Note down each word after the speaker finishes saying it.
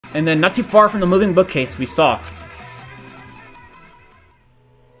And then not too far from the moving bookcase we saw.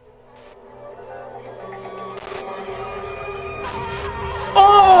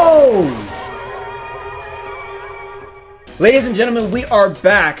 Oh! Ladies and gentlemen, we are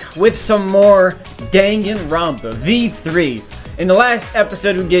back with some more Danganronpa V3. In the last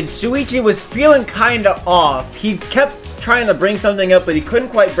episode we did, Shuichi was feeling kinda off. He kept trying to bring something up, but he couldn't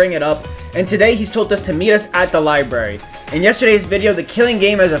quite bring it up. And today he's told us to meet us at the library. In yesterday's video, the killing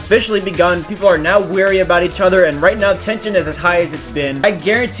game has officially begun. People are now weary about each other, and right now tension is as high as it's been. I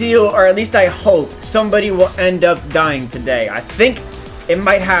guarantee you, or at least I hope, somebody will end up dying today. I think it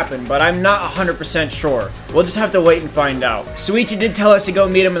might happen, but I'm not 100% sure. We'll just have to wait and find out. Shuichi did tell us to go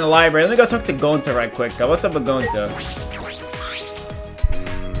meet him in the library. Let me go talk to Gonta right quick, though. What's up with Gonta?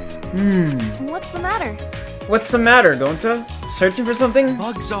 What's the matter? What's the matter, Gonta? Searching for something?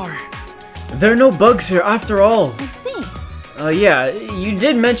 Bugs are... There are no bugs here, after all. I see. Yeah, you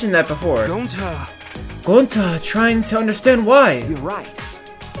did mention that before. Gonta, trying to understand why. you're right.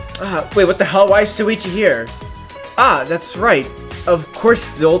 Wait, what the hell? Why is Shuichi here? That's right. Of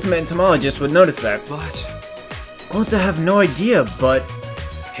course, the ultimate entomologist would notice that. But... Gonta have no idea, but...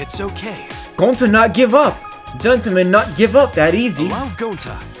 It's okay. Gonta not give up. Gentlemen not give up that easy. Allow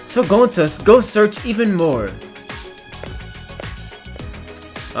Gonta. So Gonta, go search even more.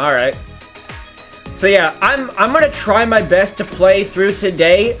 Alright. So yeah, I'm gonna try my best to play through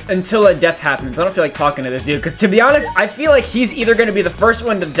today until a death happens. I don't feel like talking to this dude, because to be honest, I feel like he's either gonna be the first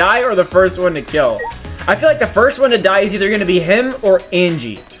one to die or the first one to kill. I feel like the first one to die is either gonna be him or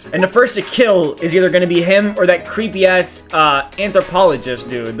Angie. And the first to kill is either gonna be him or that creepy-ass anthropologist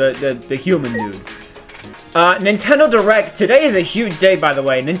dude, the human dude. Nintendo Direct. Today is a huge day, by the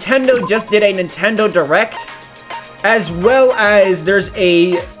way. Nintendo just did a Nintendo Direct, as well as there is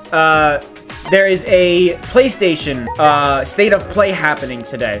a PlayStation State of Play happening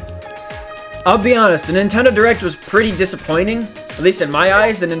today. I'll be honest, the Nintendo Direct was pretty disappointing. At least in my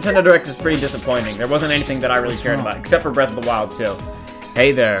eyes, the Nintendo Direct was pretty disappointing. There wasn't anything that I really cared about, except for Breath of the Wild 2.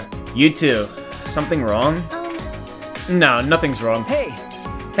 Hey there, you two. Something wrong? No, nothing's wrong. Hey!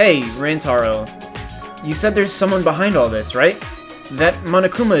 Hey, Rantaro. You said there's someone behind all this, right? That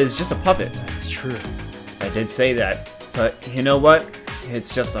Monokuma is just a puppet. That's true. I did say that, but you know what?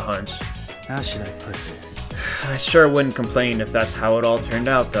 It's just a hunch. How should I put this? I sure wouldn't complain if that's how it all turned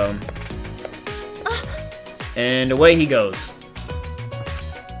out, though. And away he goes.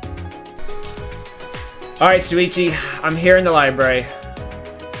 Alright, Shuichi, I'm here in the library.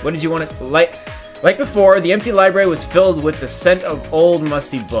 What did you want to... Like before, the empty library was filled with the scent of old,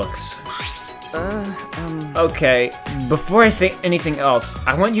 musty books. Okay, before I say anything else,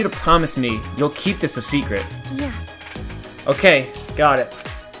 I want you to promise me you'll keep this a secret. Yeah. Okay, got it.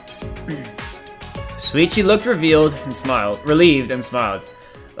 Shuichi looked relieved and smiled.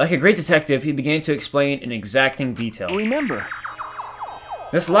 Like a great detective, he began to explain in exacting detail. Remember,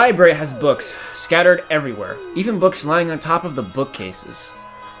 this library has books scattered everywhere, even books lying on top of the bookcases.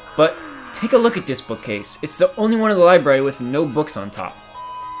 But take a look at this bookcase. It's the only one in the library with no books on top.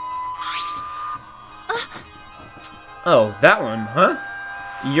 Oh, that one, huh?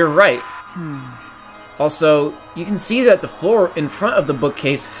 You're right. Also, you can see that the floor in front of the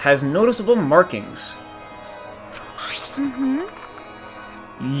bookcase has noticeable markings.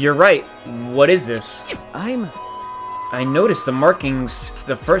 You're right. What is this? I noticed the markings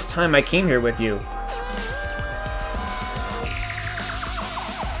the first time I came here with you.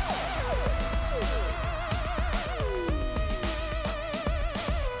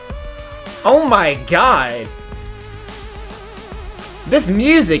 Oh my god! This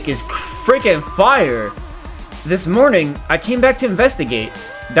music is freaking fire! This morning, I came back to investigate.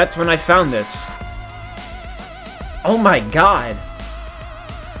 That's when I found this. Oh my god.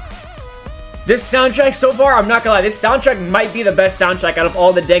 This soundtrack so far, I'm not gonna lie, this soundtrack might be the best soundtrack out of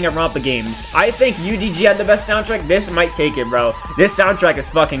all the Danganronpa games. I think UDG had the best soundtrack. This might take it, bro. This soundtrack is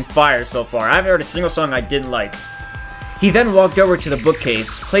fucking fire so far. I haven't heard a single song I didn't like. He then walked over to the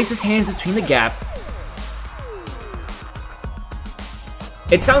bookcase, placed his hands between the gap.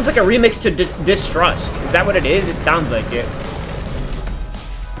 It sounds like a remix to Distrust. Is that what it is? It sounds like it.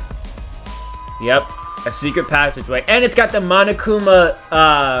 Yep, a secret passageway. And it's got the Monokuma,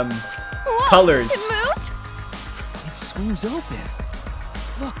 colors. It moved? it swings open.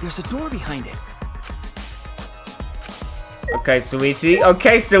 Look, there's a door behind it. Okay, Shuichi.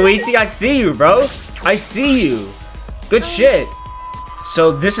 Okay, Shuichi, I see you, bro. I see you. Good shit.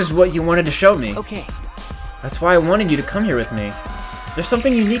 So this is what you wanted to show me. Okay. That's why I wanted you to come here with me. There's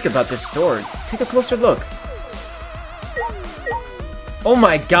something unique about this door. Take a closer look. Oh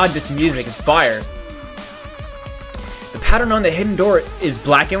my god, this music is fire. The pattern on the hidden door is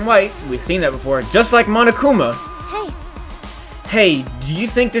black and white. We've seen that before, just like Monokuma. Hey. Hey, do you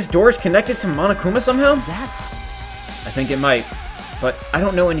think this door is connected to Monokuma somehow? That's... I think it might, but I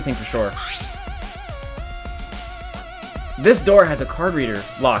don't know anything for sure. This door has a card reader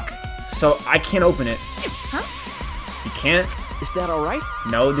lock, so I can't open it. Huh? You can't? Is that alright?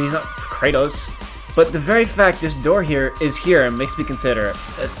 No, these aren't Kratos. But the very fact this door here makes me consider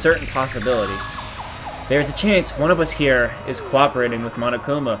a certain possibility. There's a chance one of us here is cooperating with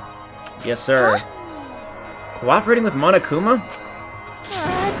Monokuma. Yes, sir. Huh? Cooperating with Monokuma?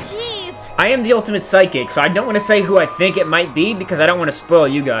 Jeez. I am the ultimate psychic, so I don't want to say who I think it might be because I don't want to spoil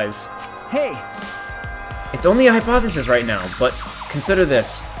you guys. Hey! It's only a hypothesis right now, but consider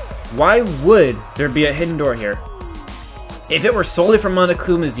this. Why would there be a hidden door here? If it were solely for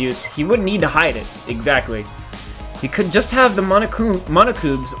Monokuma's use, he wouldn't need to hide it. Exactly. He could just have the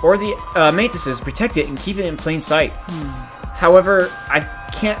Monokubes or the Mantises protect it and keep it in plain sight. However,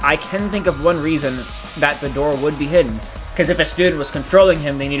 I can think of one reason that the door would be hidden. Because if a student was controlling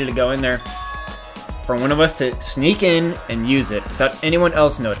him, they needed to go in there. For one of us to sneak in and use it without anyone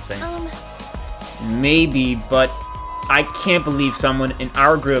else noticing. Maybe, but I can't believe someone in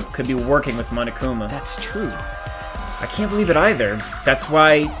our group could be working with Monokuma. That's true. I can't believe it either. That's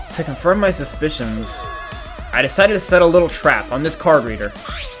why, to confirm my suspicions, I decided to set a little trap on this card reader.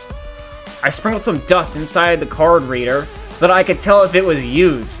 I sprinkled some dust inside the card reader so that I could tell if it was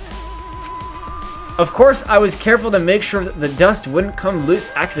used. Of course, I was careful to make sure that the dust wouldn't come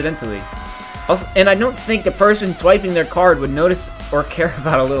loose accidentally. Also, and I don't think the person swiping their card would notice or care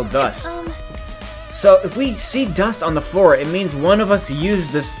about a little dust. So, if we see dust on the floor, it means one of us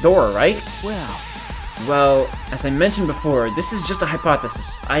used this door, right? Well, as I mentioned before, this is just a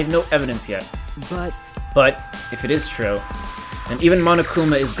hypothesis. I have no evidence yet. But, if it is true, and even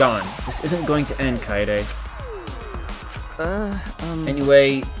Monokuma is gone, this isn't going to end, Kaede.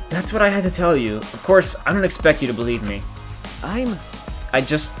 Anyway, that's what I had to tell you. Of course, I don't expect you to believe me. I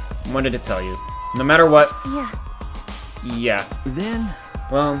just wanted to tell you. No matter what... Yeah. Then...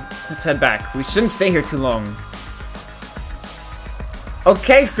 Well, let's head back. We shouldn't stay here too long.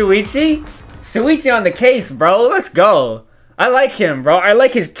 Okay, Suichi! Suichi on the case, bro. Let's go. I like him, bro. I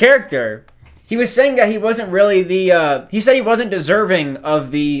like his character. He was saying that he wasn't really the, he said he wasn't deserving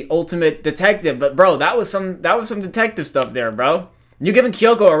of the ultimate detective, but bro, that was some detective stuff there, bro. You're giving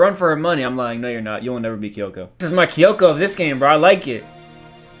Kyoko a run for her money. I'm like, no, you're not. You will never be Kyoko. This is my Kyoko of this game, bro. I like it.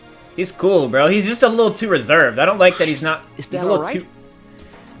 He's cool, bro. He's just a little too reserved. I don't like that he's not. Is that he's a little too.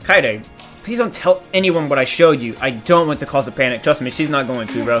 Kaede, please don't tell anyone what I showed you. I don't want to cause a panic. Trust me, she's not going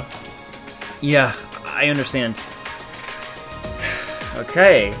to, bro. Yeah, I understand.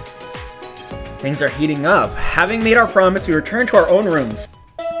 Okay. Things are heating up. Having made our promise, we return to our own rooms.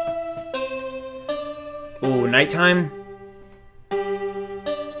 Ooh, nighttime?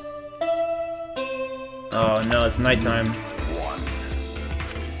 Oh no, it's nighttime.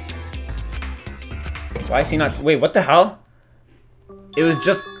 Why is he not- wait, what the hell? It was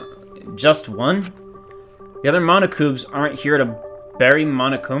just one? The other Monokubes aren't here to bury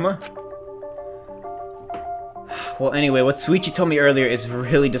Monokuma? Well, anyway, what Suichi told me earlier is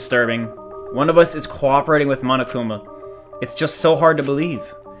really disturbing. One of us is cooperating with Monokuma. It's just so hard to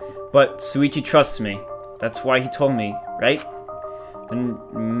believe. But Suichi trusts me. That's why he told me, right? Then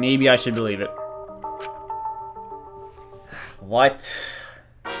maybe I should believe it. What?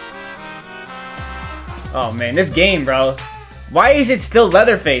 Oh man, this game, bro. Why is it still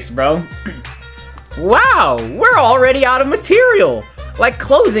Leatherface, bro? Wow, we're already out of material! Like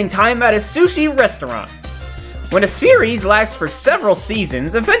closing time at a sushi restaurant. When a series lasts for several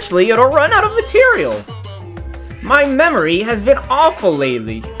seasons, eventually it'll run out of material. My memory has been awful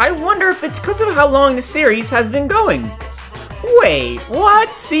lately. I wonder if it's because of how long the series has been going. Wait,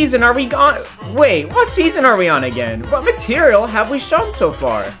 what season are we on? Wait, what season are we on again? What material have we shown so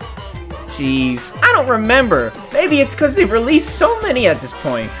far? Jeez, I don't remember. Maybe it's because they've released so many at this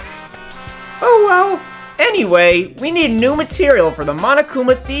point. Oh well. Anyway, we need new material for the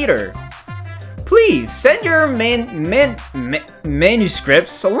Monokuma Theater. Please send your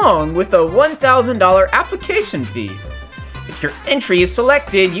manuscripts along with a $1,000 application fee. If your entry is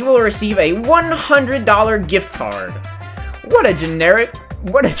selected, you will receive a $100 gift card. What a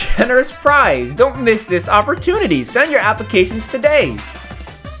generous prize. Don't miss this opportunity. Send your applications today.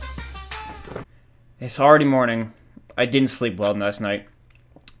 It's already morning. I didn't sleep well last night.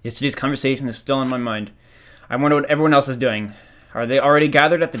 Yesterday's conversation is still in my mind. I wonder what everyone else is doing. Are they already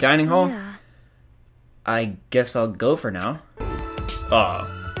gathered at the dining hall? Yeah. I guess I'll go for now.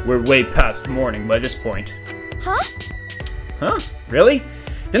 We're way past morning by this point. Huh? Huh? Really?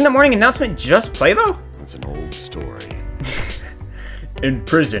 Didn't the morning announcement just play though? That's an old story. In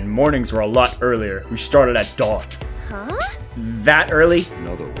prison, mornings were a lot earlier. We started at dawn. Huh? That early? In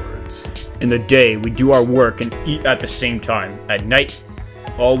other words, In the day, we do our work and eat at the same time. At night,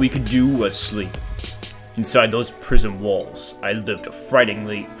 all we could do was sleep. Inside those prison walls, I lived a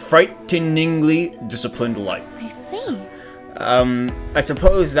frighteningly disciplined life. I see. I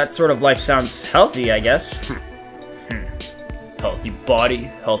suppose that sort of life sounds healthy, I guess. Healthy body,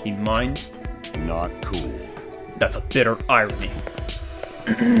 healthy mind. not cool. That's a bitter irony.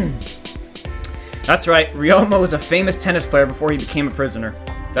 That's right, Ryoma was a famous tennis player before he became a prisoner.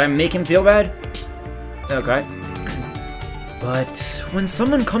 Did I make him feel bad? Okay. But when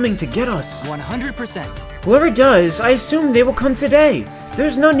someone coming to get us... 100%. Whoever does, I assume they will come today.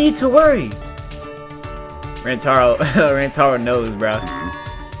 There's no need to worry. Rantaro knows, bro.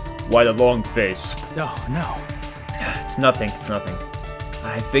 Why the long face? No, no. It's nothing, it's nothing.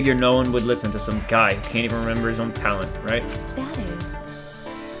 I figured no one would listen to some guy who can't even remember his own talent, right? That is.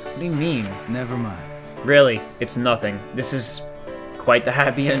 What do you mean? Never mind. Really, it's nothing. This is quite the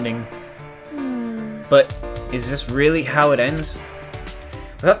happy ending. But is this really how it ends?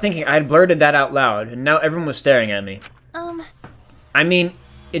 Without thinking, I had blurted that out loud, and now everyone was staring at me. I mean,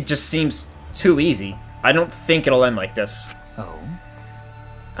 it just seems too easy. I don't think it'll end like this. Oh?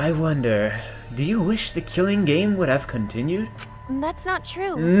 I wonder, do you wish the killing game would have continued? That's not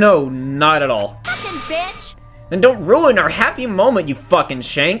true. No, not at all. Fucking bitch! Then don't ruin our happy moment, you fucking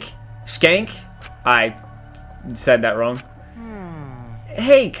skank. I said that wrong.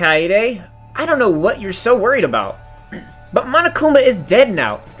 Hey, Kaede. I don't know what you're so worried about. But Monokuma is dead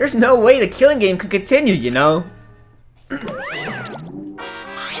now. There's no way the killing game could continue, you know? It's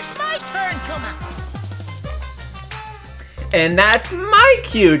my turn, Kuma! And that's my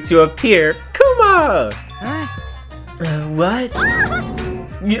cue to appear, Kuma! Huh? What?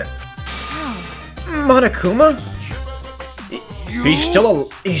 Yeah. Monokuma? He's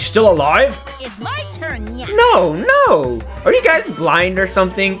still alive? It's my turn, yeah! No! Are you guys blind or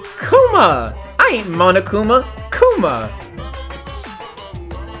something? Kuma! I ain't Monokuma, Kuma!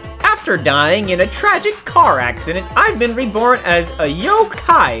 After dying in a tragic car accident, I've been reborn as a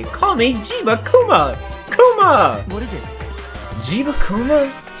yokai. Call me Jiba Kuma! Kuma! What is it? Jiba Kuma?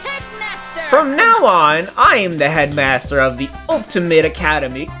 Headmaster! From now on, I am the headmaster of the Ultimate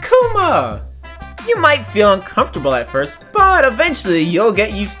Academy, Kuma! You might feel uncomfortable at first, but eventually you'll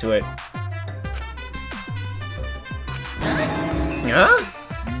get used to it. Huh?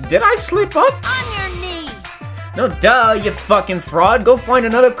 Did I slip up? On your knees! No, duh, you fucking fraud. Go find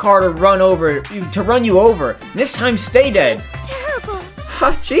another car to run you over. This time, stay dead. Terrible.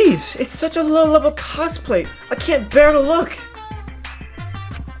 Ah, jeez, it's such a low-level cosplay. I can't bear to look.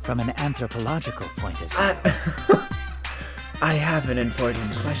 From an anthropological point of view. I have an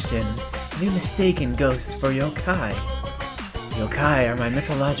important question. Have you mistaken ghosts for yokai? Yokai are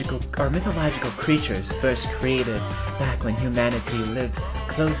mythological creatures first created back when humanity lived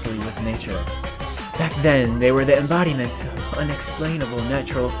closely with nature. Back then, they were the embodiment of unexplainable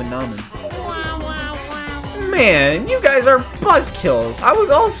natural phenomena. Man, you guys are buzzkills. I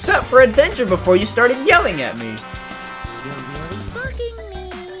was all set for adventure before you started yelling at me.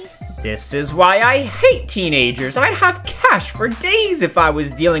 This is why I hate teenagers. I'd have cash for days if I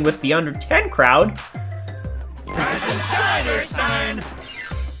was dealing with the under 10 crowd. Rise and shine, Earthsign!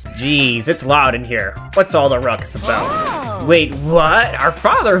 Jeez, it's loud in here. What's all the ruckus about? Oh. Wait, what? Our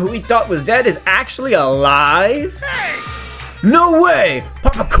father, who we thought was dead, is actually alive? No way!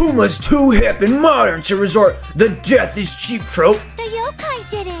 Papa Kuma's too hip and modern to resort the death is cheap trope. The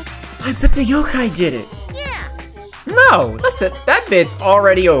yokai did it. I bet the yokai did it. Yeah! No, that's it. That bit's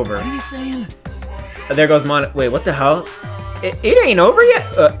already over. What are you saying? There goes Wait, what the hell? It ain't over yet?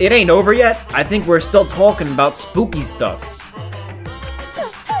 It ain't over yet? I think we're still talking about spooky stuff.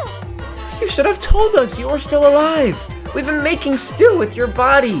 You should have told us you were still alive. We've been making stew with your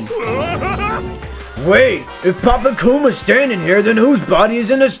body. Wait, if Papa Kuma's standing here, then whose body is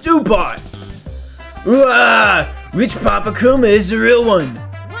in the stew pot? Which Papa Kuma is the real one?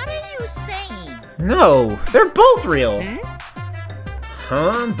 What are you saying? No, they're both real.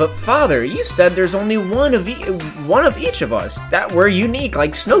 Huh? But Father, you said there's only one of each of us, that we're unique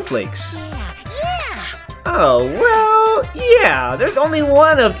like snowflakes. Yeah! Oh, well, yeah, there's only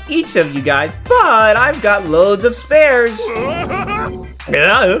one of each of you guys, but I've got loads of spares.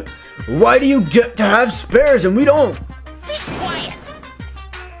 Why do you get to have spares and we don't? Be quiet!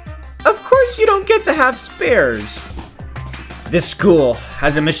 Of course you don't get to have spares. This school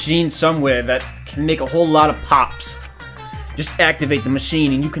has a machine somewhere that can make a whole lot of pops. Just activate the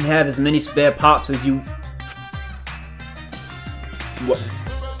machine and you can have as many spare pops as you...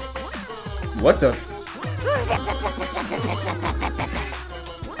 What the...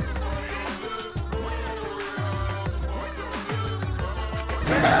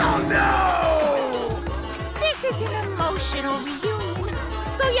 little reunion.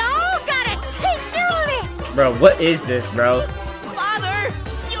 So you all gotta take your licks. Bro, what is this, bro? Father,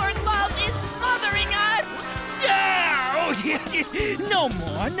 your love is smothering us. Yeah! No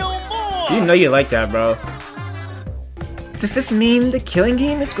more, no more! You know you like that, bro. Does this mean the killing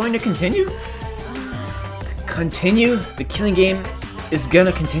game is going to continue? Continue? The killing game is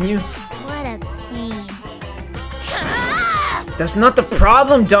gonna continue? What a pain. That's not the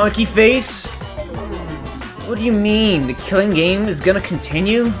problem, donkey face! What do you mean? The killing game is gonna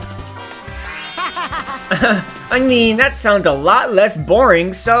continue? I mean, that sounds a lot less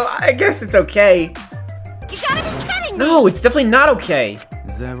boring, so I guess it's okay. You gotta be kidding me. No, it's definitely not okay.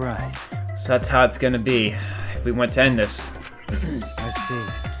 Is that right? So that's how it's gonna be if we want to end this. I see.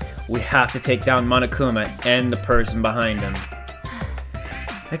 We have to take down Monokuma and the person behind him.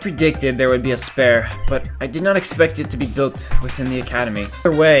 I predicted there would be a spare, but I did not expect it to be built within the academy.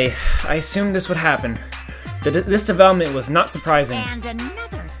 Either way, I assumed this would happen. This development was not surprising. And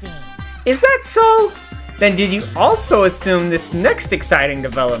another thing. Is that so? Then did you also assume this next exciting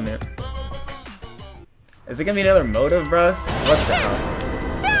development? Is it gonna be another motive, bruh? What the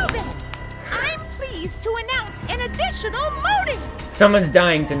hell? Now then, I'm pleased to announce an additional motive. Someone's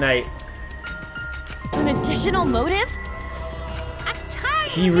dying tonight. An additional motive? A time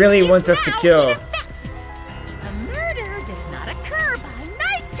He really wants us to kill. If a murder does not occur by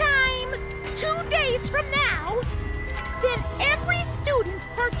nighttime, 2 days from now, then every student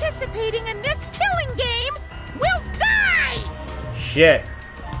participating in this killing game will die! Shit.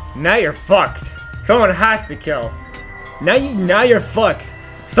 Now you're fucked. Someone has to kill. Now you're fucked.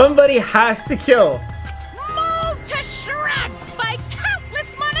 Somebody has to kill. Mauled to shreds by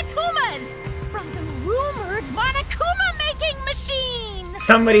countless Monokumas from the rumored Monokuma-making machine!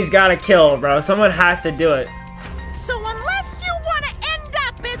 Somebody's gotta kill, bro. Someone has to do it. So unless you want to end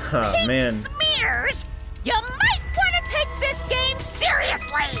up as Oh, pink man. smears, you might want to take this game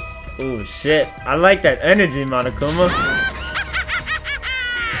seriously! Ooh, shit. I like that energy, Monokuma.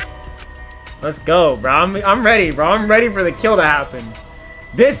 Let's go, bro. I'm ready, bro. I'm ready for the kill to happen.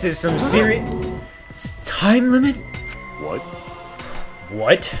 This is some serious... Time limit? What?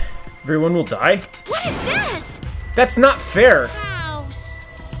 What? Everyone will die? What is this? That's not fair. How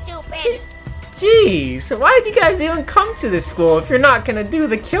stupid. Jeez, why did you guys even come to this school if you're not gonna do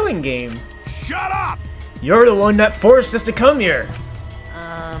the killing game? Shut up! You're the one that forced us to come here.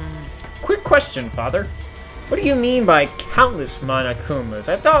 Quick question, Father. What do you mean by countless Monokumas?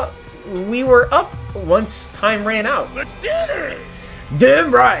 I thought we were up once time ran out. Let's do this!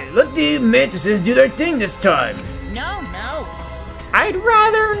 Damn right! Let the mantises do their thing this time. No. I'd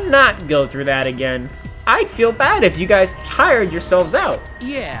rather not go through that again. I'd feel bad if you guys tired yourselves out.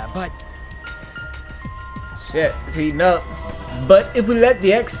 Yeah, but Shit, it's heating up. But if we let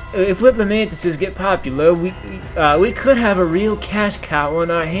the mantises get popular, we could have a real cash cow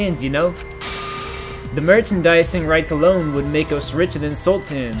on our hands, you know. The merchandising rights alone would make us richer than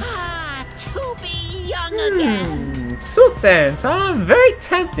sultans. To be young again. Sultans, huh? Very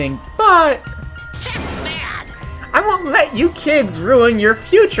tempting, but That's bad. I won't let you kids ruin your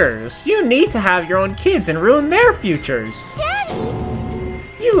futures. You need to have your own kids and ruin their futures. Daddy!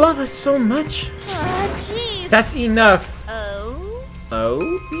 You love us so much. Aw, jeez. That's enough. Oh? Oh,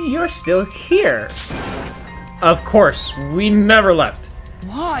 you're still here. Of course, we never left.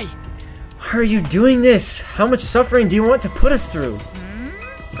 why? Why are you doing this? How much suffering do you want to put us through?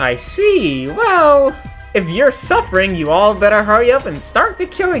 I see. Well, if you're suffering, you all better hurry up and start the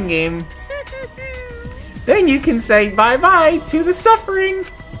killing game. Then you can say bye-bye to the suffering.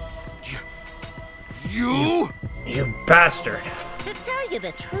 You? You bastard. To tell you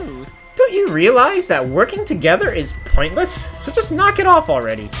the truth, Don't you realize that working together is pointless? So just knock it off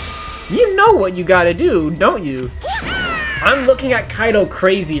already. You know what you gotta do, don't you? I'm looking at Kaido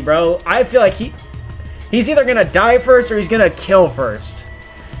crazy, bro. I feel like he's either gonna die first or he's gonna kill first.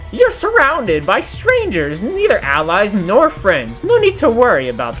 You're surrounded by strangers, neither allies nor friends. No need to worry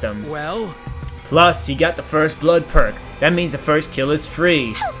about them. Well, Plus, you got the first blood perk. That means the first kill is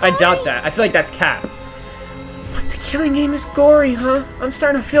free. I doubt that. I feel like that's cap. But the killing game is gory, huh? I'm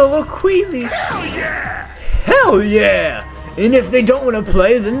starting to feel a little queasy. Hell yeah! Hell yeah! And if they don't want to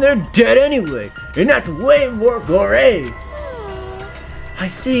play, then they're dead anyway. And that's way more gory. I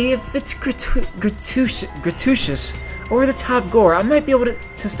see. If it's gratuitous, over the top gore, I might be able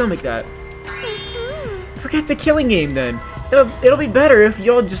to stomach that. Forget the killing game then. It'll be better if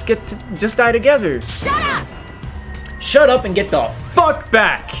y'all just die together. shut up! Shut up and get the fuck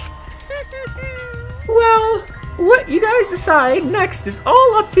back. Well, what you guys decide next is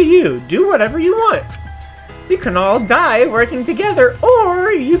all up to you. Do whatever you want. You can all die working together, or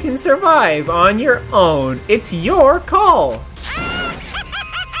worry, you can survive on your own. It's your call.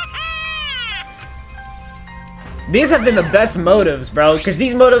 These have been the best motives, bro, because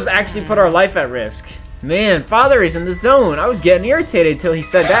these motives actually put our life at risk. Man, Father is in the zone. I was getting irritated till he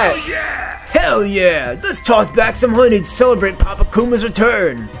said that. Hell yeah! Hell yeah! Let's toss back some honey to celebrate Papa Kuma's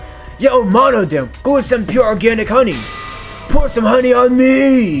return. Yo, Monodem, go with some pure organic honey. Pour some honey on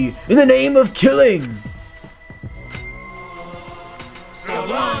me in the name of killing. So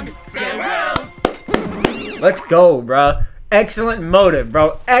long, farewell! Let's go, bro. Excellent motive,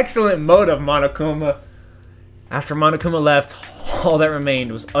 bro. Excellent motive, Monokuma. After Monokuma left, all that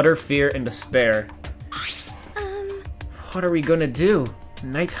remained was utter fear and despair. What are we gonna do?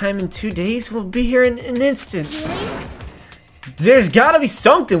 Nighttime in 2 days? We'll be here in an instant. There's gotta be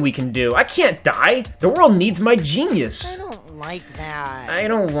something we can do. I can't die. The world needs my genius. I don't like that. I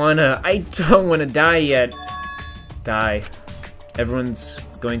don't wanna die yet. Die. Everyone's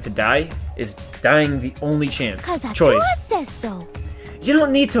going to die? Is dying the only chance? Choice. says so. You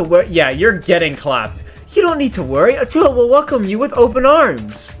don't need to worry. Yeah, you're getting clapped. You don't need to worry. Atua will welcome you with open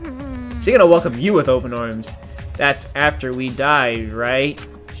arms. She's gonna welcome you with open arms. That's after we die, right?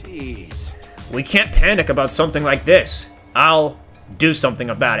 Jeez. We can't panic about something like this. I'll do something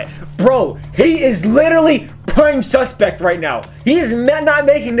about it. Bro, he is literally prime suspect right now. He is not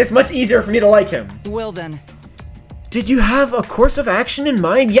making this much easier for me to like him. Well then. Did you have a course of action in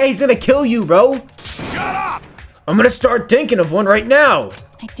mind? Yeah, he's gonna kill you, bro. Shut up! I'm gonna start thinking of one right now.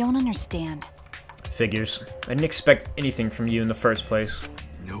 I don't understand. Figures. I didn't expect anything from you in the first place.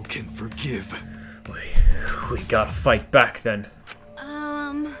 No can forgive. We gotta fight back then.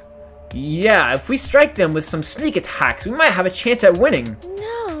 Yeah, if we strike them with some sneak attacks, we might have a chance at winning.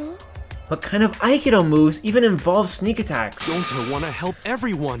 No. What kind of Aikido moves even involve sneak attacks? Don't want to help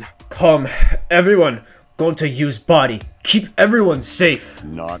everyone. Come, everyone. Going to use body. Keep everyone safe.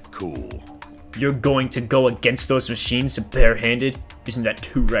 Not cool. You're going to go against those machines barehanded? Isn't that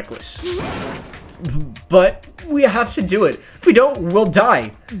too reckless? But we have to do it. If we don't, we'll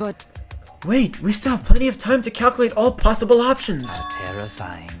die. But Wait, we still have plenty of time to calculate all possible options.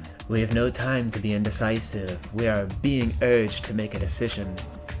 terrifying. We have no time to be indecisive. We are being urged to make a decision.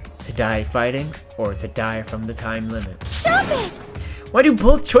 To die fighting, or to die from the time limit. Stop it! Why do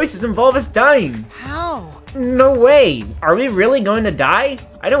both choices involve us dying? How? No way! Are we really going to die?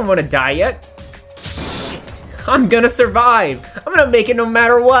 I don't want to die yet. I'm gonna survive! I'm gonna make it no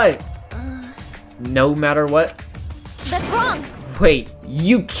matter what! No matter what? That's wrong. Wait,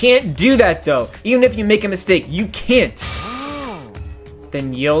 you can't do that though! Even if you make a mistake, you can't!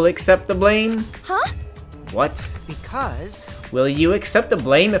 Then you'll accept the blame? Huh? What? Because... Will you accept the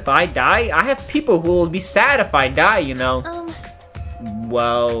blame if I die? I have people who will be sad if I die, you know.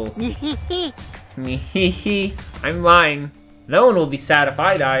 Well... I'm lying. No one will be sad if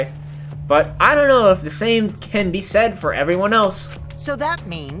I die. But I don't know if the same can be said for everyone else. So that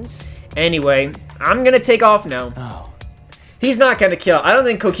means... Anyway, I'm gonna take off now. Oh. He's not gonna kill. I don't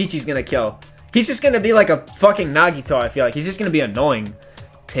think Kokichi's gonna kill. He's just gonna be like a fucking Nagito, I feel like. He's just gonna be annoying.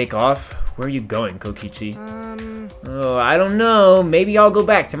 Take off? Where are you going, Kokichi? Oh, I don't know. Maybe I'll go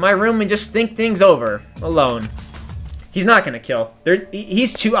back to my room and just think things over. Alone. He's not gonna kill.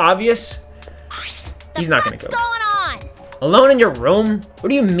 He's too obvious. He's not gonna kill. What's going on? Alone in your room? What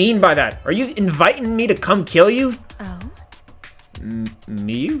do you mean by that? Are you inviting me to come kill you? Oh?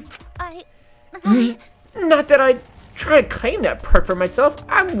 Me? I... Not that I try to claim that part for myself.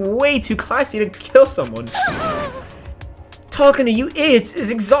 I'm way too classy to kill someone. Talking to you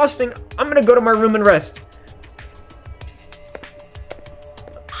is exhausting. I'm gonna go to my room and rest.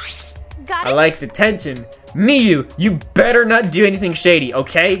 Got it? I like the tension. Miyu, you better not do anything shady,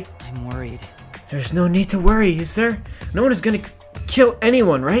 okay? I'm worried. There's no need to worry, is there? No one is gonna kill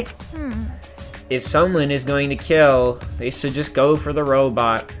anyone, right? If someone is going to kill, they should just go for the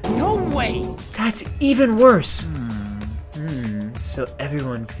robot. No way! That's even worse. So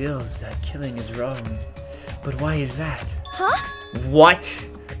everyone feels that killing is wrong. But why is that? Huh? What?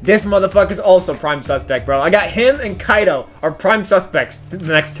 This motherfucker's also prime suspect, bro. I got him and Kaido are prime suspects the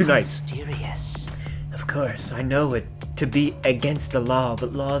next 2 nights. Mysterious. Of course, I know it to be against the law,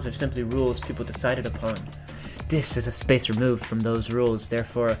 but laws are simply rules people decided upon. This is a space removed from those rules,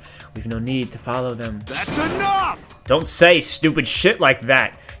 therefore, we've no need to follow them. That's enough! Don't say stupid shit like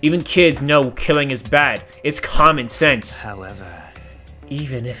that. Even kids know killing is bad. It's common sense. However,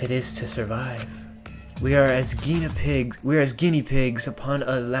 Even if it is to survive. We are as guinea pigs upon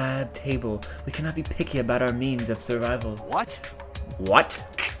a lab table. We cannot be picky about our means of survival. What? What?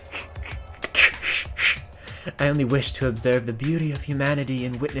 I only wish to observe the beauty of humanity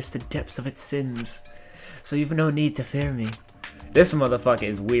and witness the depths of its sins. So you've no need to fear me. This motherfucker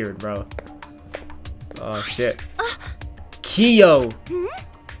is weird, bro. Oh, shit. Kiyo!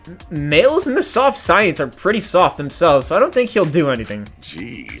 Males in the soft science are pretty soft themselves, so I don't think he'll do anything.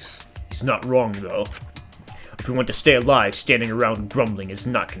 Jeez. He's not wrong, though. If we want to stay alive, standing around grumbling is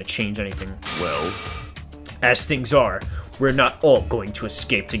not going to change anything. Well, As things are, we're not all going to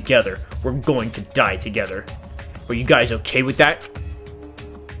escape together. We're going to die together. Are you guys okay with that?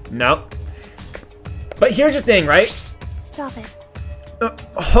 No. But here's the thing, right? Stop it.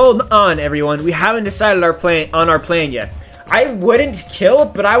 Hold on, everyone. We haven't decided on our plan yet. I wouldn't kill,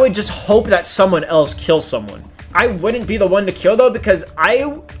 but I would just hope that someone else kills someone. I wouldn't be the one to kill though, because I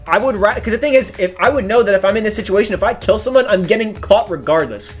would, because the thing is, if I would know that if I'm in this situation, if I kill someone, I'm getting caught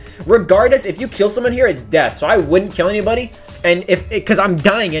regardless. Regardless, if you kill someone here, it's death. So I wouldn't kill anybody, and because I'm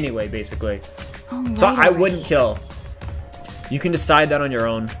dying anyway, basically. So I wouldn't kill. You can decide that on your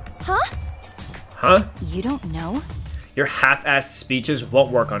own. Huh? Huh? You don't know? Your half-assed speeches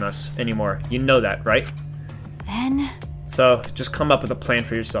won't work on us anymore. You know that, right? Then... So, just come up with a plan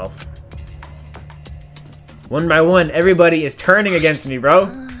for yourself. One by one, everybody is turning against me,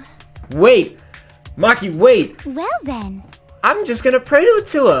 bro. Wait! Maki, wait! Well then. I'm just gonna pray to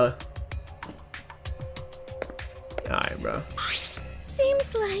Atua. Alright, bro.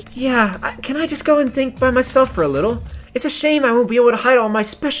 Seems like... Yeah, can I just go and think by myself for a little? It's a shame I won't be able to hide all my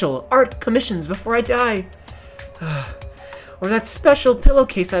special art commissions before I die. Or that special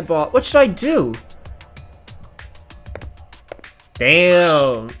pillowcase I bought. What should I do?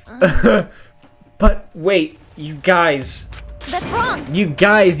 Damn. But wait, you guys. That's wrong. You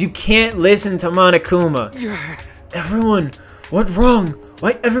guys, you can't listen to Monokuma. Everyone, what's wrong?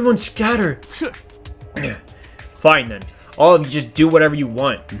 Why everyone scatter? Fine then. All of you just do whatever you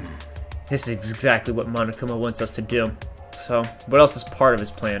want. This is exactly what Monokuma wants us to do. So, what else is part of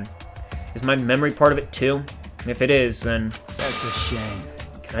his plan? Is my memory part of it too? If it is, then... That's a shame.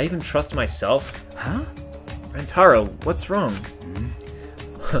 Can I even trust myself? Huh? Rantaro, what's wrong?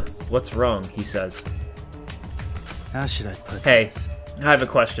 What's wrong, he says. How should I put Hey, this? I have a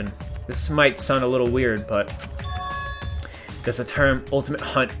question. This might sound a little weird, but... Does the term Ultimate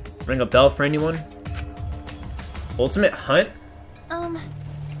Hunt ring a bell for anyone? Ultimate Hunt?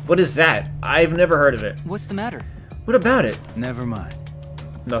 What is that? I've never heard of it. What's the matter? What about it? Never mind.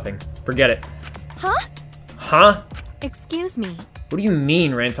 Nothing. Forget it. Huh? Huh? Excuse me. What do you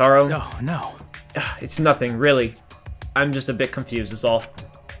mean, Rantaro? No. It's nothing, really. I'm just a bit confused, is all.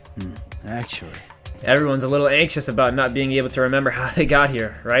 Actually. Everyone's a little anxious about not being able to remember how they got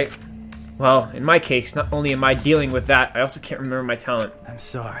here, right? Well, in my case, not only am I dealing with that, I also can't remember my talent. I'm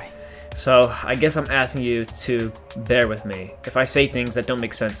sorry. So, I guess I'm asking you to bear with me if I say things that don't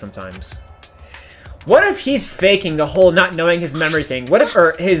make sense sometimes. What if he's faking the whole not knowing his memory thing? What if,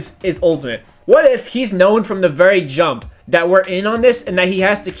 or his ultimate? What if he's known from the very jump that we're in on this and that he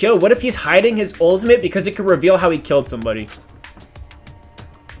has to kill? What if he's hiding his ultimate because it could reveal how he killed somebody?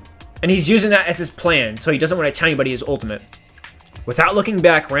 And he's using that as his plan, so he doesn't want to tell anybody his ultimate. Without looking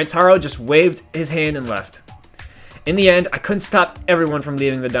back, Rantaro just waved his hand and left. In the end, I couldn't stop everyone from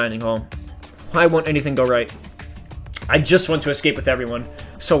leaving the dining hall. Why won't anything go right? I just want to escape with everyone.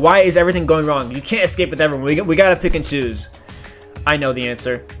 So why is everything going wrong? You can't escape with everyone. We gotta pick and choose. I know the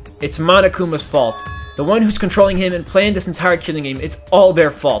answer. It's Monokuma's fault. The one who's controlling him and planned this entire killing game. It's all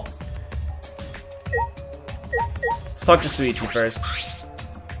their fault. Let's talk to Suichi first.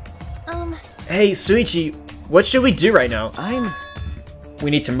 Hey, Suichi, what should we do right now? We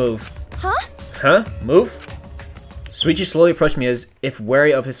need to move. Huh? Huh? Move? Suichi slowly approached me as if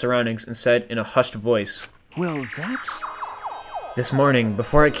wary of his surroundings and said in a hushed voice, Well, that's... This morning,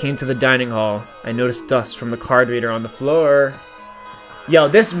 before I came to the dining hall, I noticed dust from the card reader on the floor. Yo,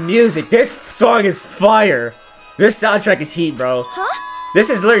 this music, this song is fire. This soundtrack is heat, bro. Huh? This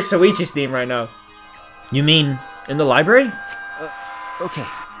is literally Soichi's theme right now. You mean, in the library? Okay.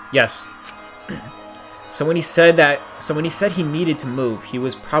 Yes. So when he said he needed to move, he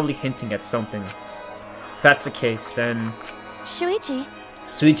was probably hinting at something. If that's the case, then... Shuichi.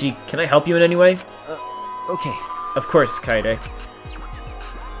 Suichi, can I help you in any way? Okay. Of course, Kaede.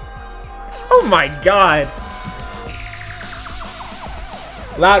 Oh my god!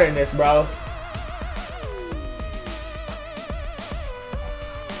 Louder than this, bro.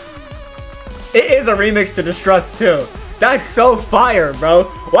 It is a remix to Distrust too. That's so fire, bro.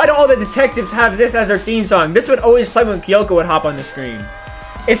 Why do all the detectives have this as their theme song? This would always play when Kyoko would hop on the screen.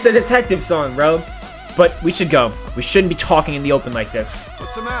 It's the detective song, bro. But we should go. We shouldn't be talking in the open like this.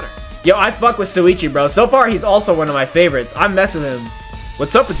 What's the matter? Yo, I fuck with Suichi, bro. So far, he's also one of my favorites. I'm messing with him.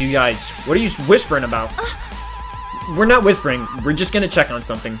 What's up with you guys? What are you whispering about? We're not whispering. We're just gonna check on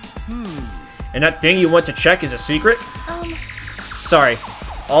something. And that thing you want to check is a secret? Sorry.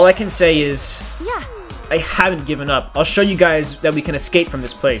 All I can say is Yeah. I haven't given up. I'll show you guys that we can escape from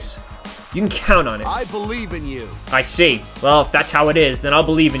this place. You can count on it. I believe in you. I see. Well, if that's how it is, then I'll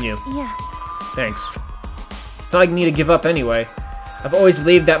believe in you. Yeah. Thanks. It's not like me to give up anyway. I've always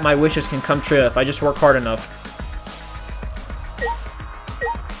believed that my wishes can come true if I just work hard enough.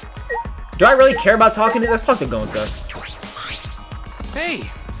 Do I really care about talking to? Let's talk to Gonta. Hey!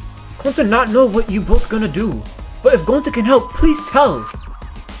 Gonta not know what you both gonna do. But if Gonta can help, please tell.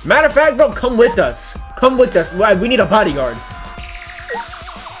 Matter of fact, bro, come with us. Come with us. We need a bodyguard.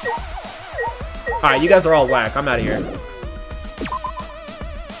 Alright, you guys are all whack. I'm out of here.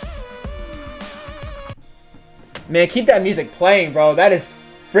 Man, keep that music playing, bro. That is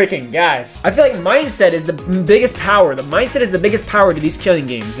freaking gas. I feel like mindset is the biggest power. The mindset is the biggest power to these killing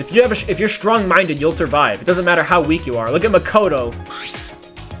games. If you're strong-minded, you'll survive. It doesn't matter how weak you are. Look at Makoto.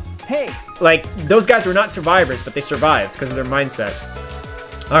 Hey! Like, those guys were not survivors, but they survived because of their mindset.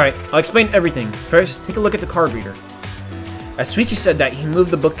 Alright, I'll explain everything. First, take a look at the card reader. As Suichi said that, he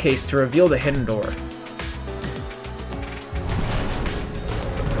moved the bookcase to reveal the hidden door.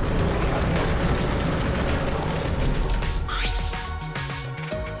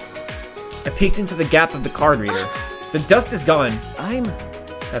 I peeked into the gap of the card reader. The dust is gone.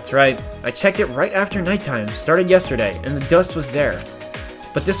 That's right. I checked it right after nighttime, started yesterday, and the dust was there.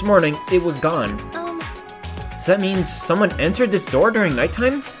 But this morning, it was gone. So that means someone entered this door during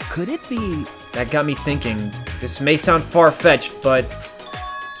nighttime? Could it be... That got me thinking. This may sound far-fetched, but...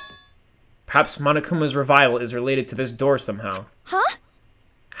 perhaps Monokuma's revival is related to this door somehow. Huh?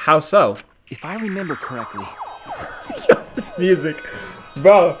 How so? If I remember correctly... Yo, this music.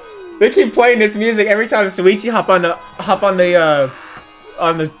 Bro, they keep playing this music every time Suichi hop on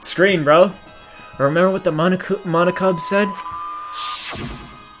the screen, bro. Remember what the Monokub said?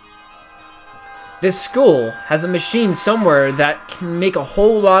 This school has a machine somewhere that can make a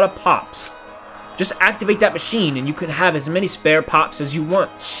whole lot of pops. Just activate that machine and you can have as many spare pops as you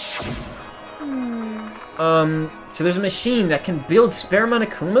want. So there's a machine that can build spare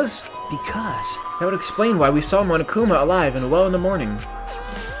Monokumas? Because... That would explain why we saw Monokuma alive and well in the morning.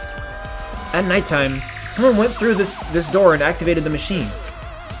 At nighttime, someone went through this door and activated the machine.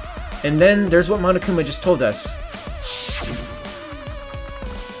 And then there's what Monokuma just told us.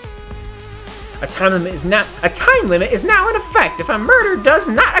 A time limit is now in effect. If a murder does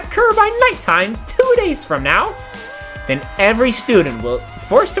not occur by nighttime 2 days from now, then every student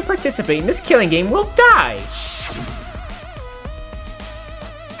forced to participate in this killing game will die.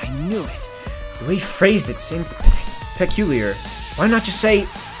 I knew it. The way he phrased it seemed peculiar. Why not just say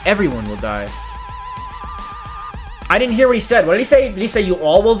everyone will die? I didn't hear what he said. What did he say? Did he say you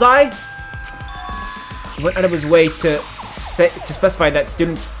all will die? He went out of his way to specify that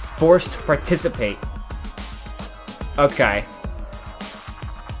students forced to participate. Okay.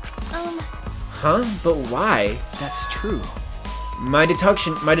 Huh? But why? That's true. My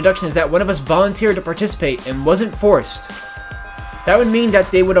deduction is that one of us volunteered to participate and wasn't forced. That would mean that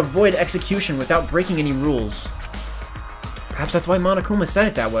they would avoid execution without breaking any rules. Perhaps that's why Monokuma said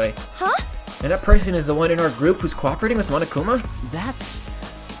it that way. Huh? And that person is the one in our group who's cooperating with Monokuma? That's...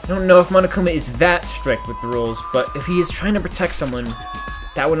 I don't know if Monokuma is that strict with the rules, but if he is trying to protect someone,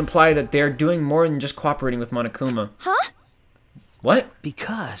 that would imply that they're doing more than just cooperating with Monokuma. Huh? What?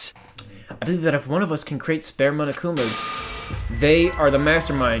 Because... I believe that if one of us can create spare Monokumas, they are the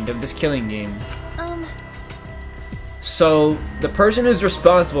mastermind of this killing game. So, the person who's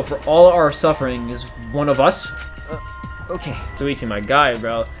responsible for all our suffering is one of us? Okay. Suichi, my guy,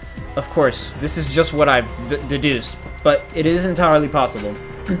 bro. Of course, this is just what I've deduced, but it is entirely possible.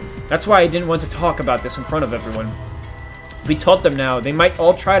 That's why I didn't want to talk about this in front of everyone. If we told them now, they might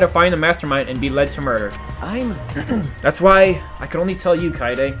all try to find the mastermind and be led to murder. That's why I can only tell you,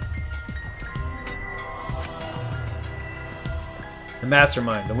 Kaede. The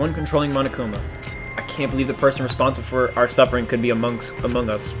mastermind, the one controlling Monokuma. I can't believe the person responsible for our suffering could be among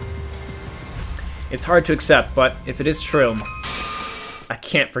us. It's hard to accept, but if it is true, I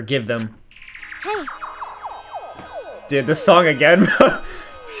can't forgive them. Hey. Dude, this song again?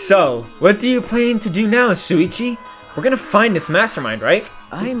 So, what do you plan to do now, Suichi? We're gonna find this mastermind, right?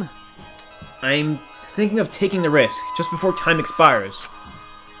 I'm thinking of taking the risk, just before time expires.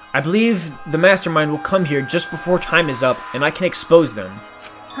 I believe the mastermind will come here just before time is up, and I can expose them.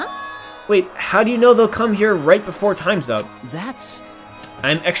 Huh? Wait, how do you know they'll come here right before time's up? That's...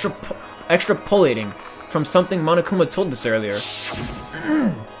 I'm extrapolating from something Monokuma told us earlier.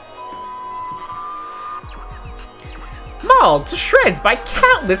 Mauled to shreds by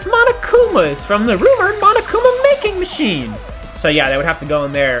countless Monokumas from the rumored Monokuma making machine. So yeah, they would have to go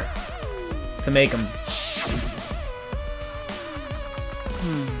in there to make them.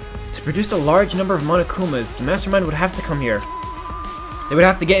 To produce a large number of Monokumas, the mastermind would have to come here. They would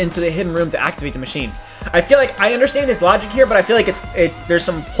have to get into the hidden room to activate the machine. I feel like I understand this logic here, but I feel like there's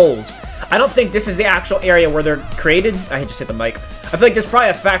some holes. I don't think this is the actual area where they're created. I just hit the mic. I feel like there's probably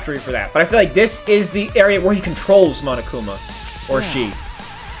a factory for that, but I feel like this is the area where he controls Monokuma, or she.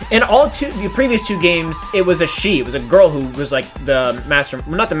 In the previous 2 games, it was a she. It was a girl who was like the master,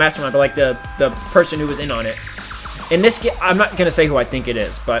 well, not the mastermind, but like the person who was in on it. In this game, I'm not gonna say who I think it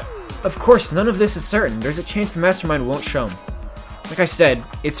is, but of course, none of this is certain. There's a chance the mastermind won't show. Like I said,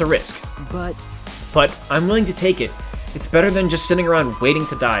 it's a risk. But I'm willing to take it. It's better than just sitting around waiting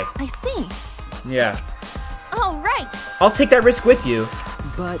to die. I see. Yeah. Oh, right. I'll take that risk with you.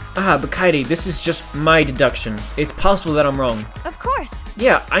 But Kaede, this is just my deduction. It's possible that I'm wrong. Of course.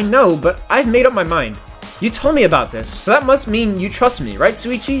 Yeah, I know, but I've made up my mind. You told me about this, so that must mean you trust me, right,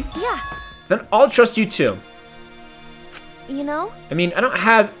 Shuichi? Yeah. Then I'll trust you too. You know? I mean, I don't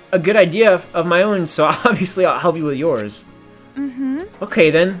have a good idea of my own, so obviously I'll help you with yours. Mm-hmm. Okay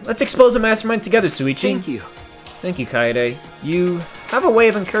then, let's expose the mastermind together, Shuichi. thank you. Thank you, Kaede. You have a way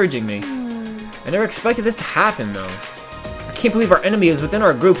of encouraging me. I never expected this to happen, though. I can't believe our enemy is within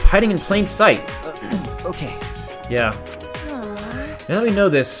our group, hiding in plain sight. Okay. Yeah. Now that we know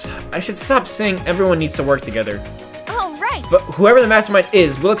this, I should stop saying everyone needs to work together. Oh, right. But whoever the mastermind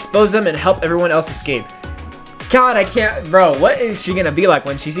is, we'll expose them and help everyone else escape. God, I can't... Bro, what is she gonna be like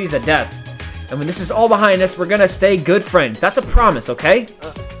when she sees a death? And when this is all behind us, we're gonna stay good friends. That's a promise, okay?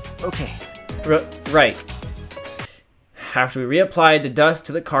 Okay. Right. After we reapplied the dust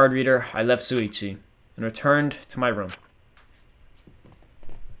to the card reader, I left Shuichi and returned to my room.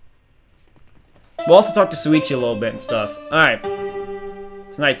 We'll also talk to Shuichi a little bit and stuff. Alright.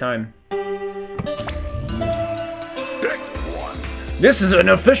 It's nighttime. This is an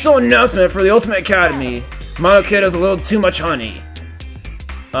official announcement for the Ultimate Academy. Mono Kid has a little too much honey.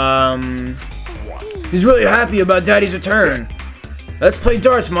 He's really happy about Daddy's return. Let's play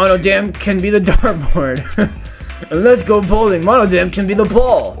darts, Monodam can be the dartboard. And let's go bowling, Monodam can be the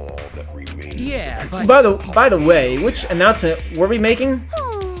ball. Yeah, but By the way, which announcement were we making?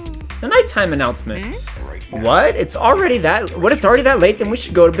 The nighttime announcement. What? It's already that late, then we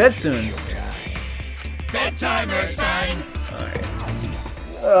should go to bed soon. Bedtimer sign.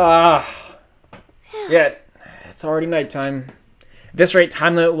 Yeah, it's already nighttime. At this rate,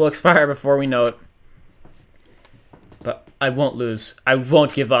 time limit will expire before we know it. But I won't lose. I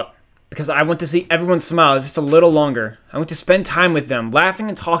won't give up. Because I want to see everyone smile just a little longer. I want to spend time with them, laughing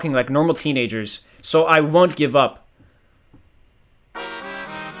and talking like normal teenagers. So I won't give up.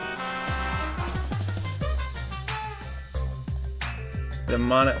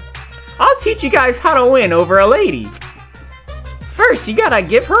 I'll teach you guys how to win over a lady. First, you gotta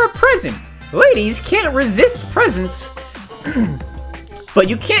give her a present. Ladies can't resist presents. But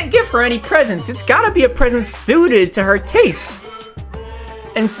you can't give her any presents. It's gotta be a present suited to her taste.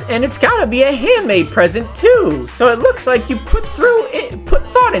 And it's gotta be a handmade present too, so it looks like you put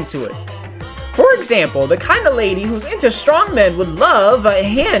thought into it. For example, the kind of lady who's into strongmen would love a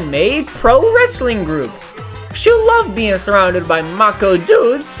handmade pro wrestling group. She'll love being surrounded by macho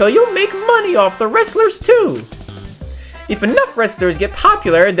dudes, so you'll make money off the wrestlers too. If enough wrestlers get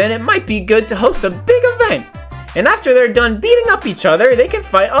popular, then it might be good to host a big event. And after they're done beating up each other, they can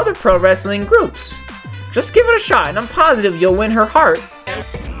fight other pro wrestling groups. Just give it a shot, and I'm positive you'll win her heart.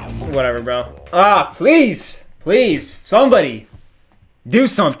 Whatever, bro. Please! Please, somebody! Do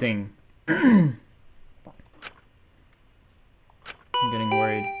something! I'm getting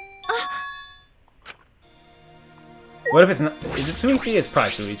worried. What if it's not? Is it Shuichi? It's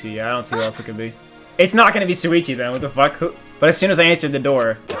probably Shuichi. Yeah, I don't see who else it could be. It's not gonna be Shuichi then. What the fuck? But as soon as I answered the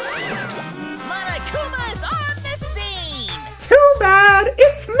door, Monokuma's on the scene. too bad.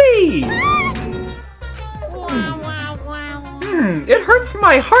 It's me. Wow, wow, wow. It hurts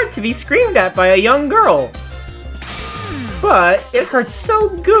my heart to be screamed at by a young girl. But it hurts so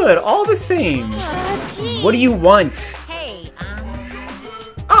good all the same. Gee. What do you want? Hey,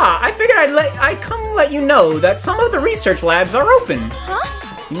 I figured I'd come let you know that some of the research labs are open. Huh?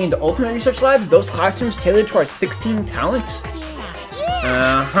 You mean the ultimate research labs? Those classrooms tailored to our 16 talents?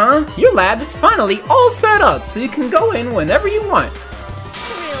 Uh-huh. Your lab is finally all set up, so you can go in whenever you want.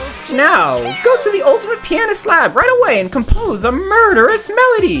 Now, go to the ultimate pianist lab right away and compose a murderous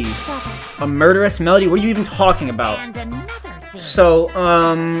melody. A murderous melody? What are you even talking about? and another thing. So,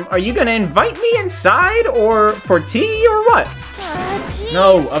 are you gonna invite me inside, or for tea, or what? Gee.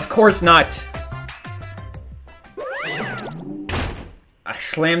 No, of course not. I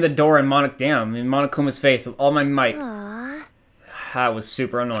slammed the door in Monokuma's face with all my might. Aw. That was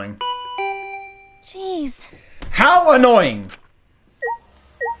super annoying. Jeez. How annoying!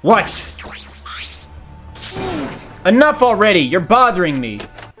 What? Please. Enough already! You're bothering me!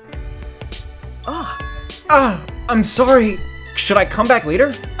 I'm sorry. Should I come back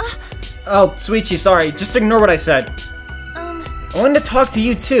later? Oh, Suichi, sorry. Just ignore what I said. I wanted to talk to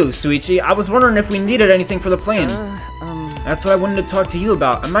you too, Suichi. I was wondering if we needed anything for the plane. That's what I wanted to talk to you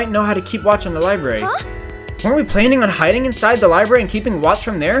about. I might know how to keep watch on the library. Huh? Weren't we planning on hiding inside the library and keeping watch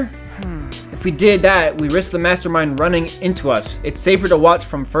from there? If we did that, we risk the mastermind running into us. It's safer to watch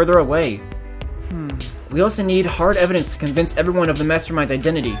from further away. We also need hard evidence to convince everyone of the mastermind's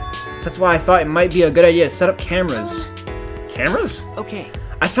identity. That's why I thought it might be a good idea to set up cameras. Cameras? Okay.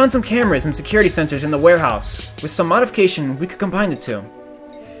 I found some cameras and security sensors in the warehouse. With some modification, we could combine the two.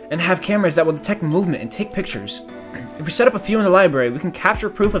 And have cameras that will detect movement and take pictures. If we set up a few in the library, we can capture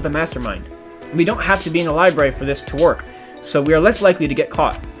proof of the mastermind. We don't have to be in the library for this to work, so we are less likely to get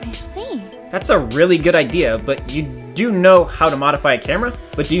caught. I see. That's a really good idea, but you do know how to modify a camera?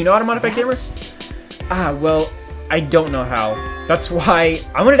 But do you know how to modify cameras? Well, I don't know how. That's why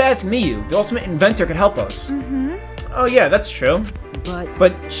I wanted to ask Miyu. The ultimate inventor could help us. Oh yeah, that's true.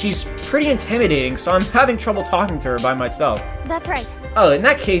 But she's pretty intimidating, so I'm having trouble talking to her by myself. That's right. Oh, in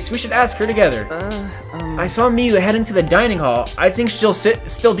that case, we should ask her together. I saw Miyu head into the dining hall. I think she'll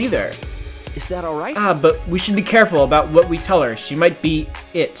still be there. Is that alright? But we should be careful about what we tell her. She might be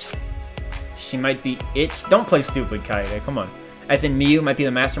it. She might be it? Don't play stupid, Kaede. Come on. As in Miyu might be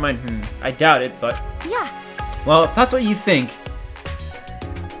the mastermind? I doubt it, but... Yeah. Well, if that's what you think...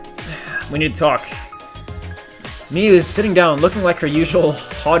 we need to talk. Miyu is sitting down, looking like her usual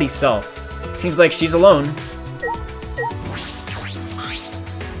haughty self. Seems like she's alone.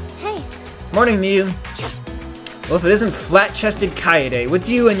 Hey. Morning, Miyu. Well, if it isn't flat-chested Kaede, with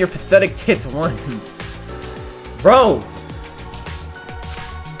you and your pathetic tits one. Bro!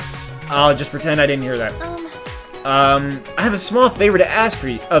 I'll just pretend I didn't hear that. I have a small favor to ask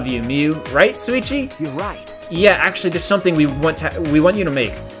of you, Miyu. Right, Suichi? You're right. Yeah, actually, this is something we want you to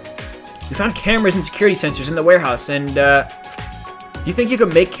make. We found cameras and security sensors in the warehouse, and, do you think you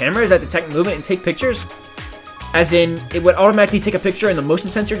could make cameras that detect movement and take pictures? As in, it would automatically take a picture in the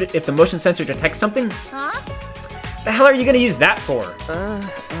motion sensor if the motion sensor detects something? Huh? The hell are you gonna use that for?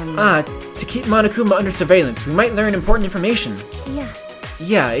 To keep Monokuma under surveillance. We might learn important information. Yeah.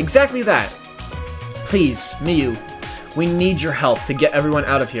 Yeah, exactly that. Please, Miyu, we need your help to get everyone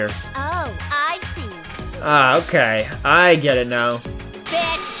out of here. Oh, I see. Okay. I get it now.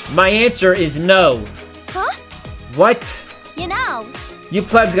 Bitch. My answer is no. Huh? What? You know. You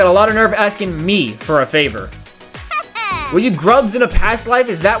plebs got a lot of nerve asking me for a favor. Were you grubs in a past life?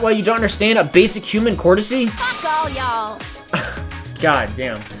 Is that why you don't understand a basic human courtesy? Fuck all y'all. God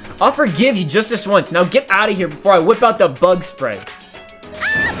damn. I'll forgive you just this once. Now get out of here before I whip out the bug spray.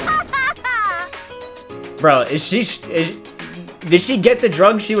 Bro, did she get the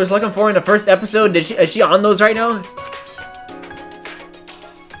drugs she was looking for in the first episode? Is she on those right now?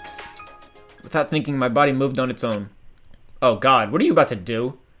 Without thinking, my body moved on its own. Oh god, what are you about to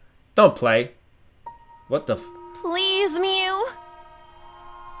do? Don't play. What the f- Please, Mew.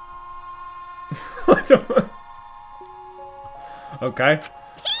 What the Okay.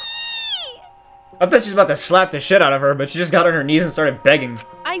 I thought she was about to slap the shit out of her, but she just got on her knees and started begging.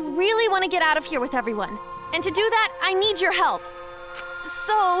 I really want to get out of here with everyone. And to do that, I need your help.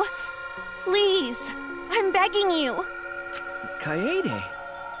 So, please, I'm begging you. Kaede.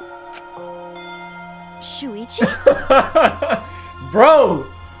 Shuichi? Bro!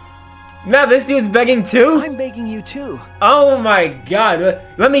 Now this dude's begging too? I'm begging you too. Oh my god.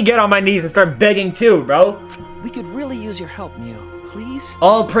 Let me get on my knees and start begging too, bro. We could really use your help, Mew. Please?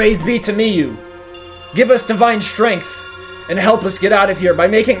 All praise be to Miyu. Give us divine strength and help us get out of here by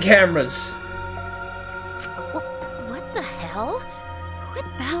making cameras. What the hell? Quit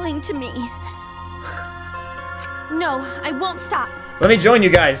bowing to me. No, I won't stop. Let me join you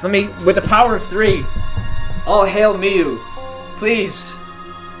guys. With the power of 3. All hail Miyu. Please.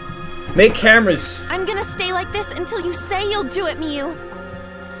 Make cameras. I'm gonna stay like this until you say you'll do it, Mew.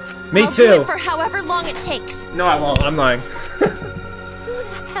 Me I'll too. do it for however long it takes. No, I won't. I'm lying. Who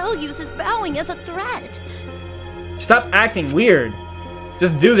the hell uses bowing as a threat? Stop acting weird.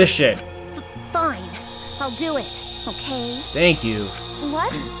 Just do this shit. Fine, I'll do it, okay? Thank you.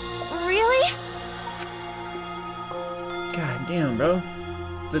 What? Really? God damn, bro.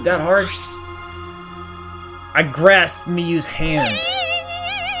 Is it that hard? I grasped Miyu's hand.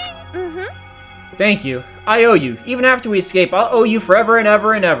 Thank you. I owe you. Even after we escape, I'll owe you forever and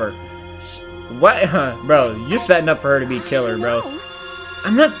ever and ever. What? Bro, you're setting up for her to be killer, bro.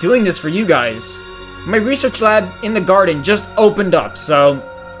 I'm not doing this for you guys. My research lab in the garden just opened up, so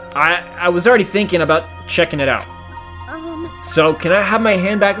I was already thinking about checking it out. So, can I have my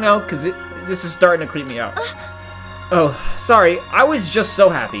hand back now? Because this is starting to creep me out. Oh, sorry. I was just so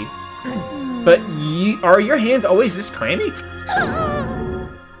happy. But are your hands always this clammy?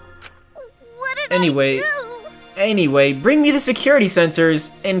 What did Anyway, I do? Anyway, bring me the security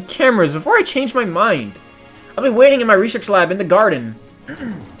sensors and cameras before I change my mind. I'll be waiting in my research lab in the garden.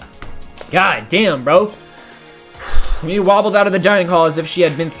 God damn, bro. We wobbled out of the dining hall as if she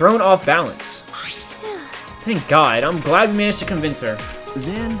had been thrown off balance. Thank God, I'm glad we managed to convince her.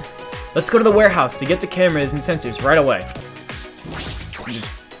 Then... Let's go to the warehouse to get the cameras and sensors right away. I'm just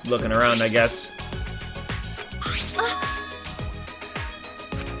looking around, I guess.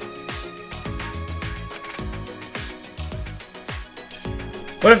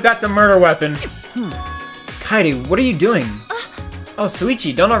 What if that's a murder weapon? Kaede, what are you doing? Oh,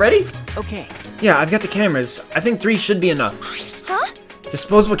 Shuichi, done already? Okay. Yeah, I've got the cameras. I think 3 should be enough. Huh?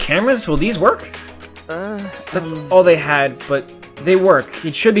 Disposable cameras? Will these work? That's all they had, but they work.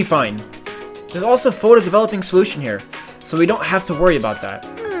 It should be fine. There's also a photo developing solution here, so we don't have to worry about that.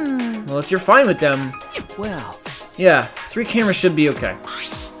 Well, if you're fine with them... Well... Yeah, 3 cameras should be okay.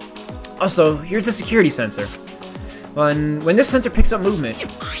 Also, here's a security sensor. When this sensor picks up movement,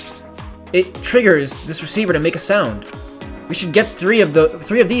 it triggers this receiver to make a sound. We should get 3 of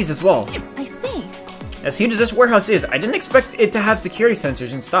these as well. I see. As huge as this warehouse is, I didn't expect it to have security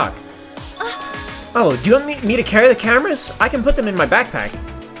sensors in stock. Oh, do you want me to carry the cameras? I can put them in my backpack.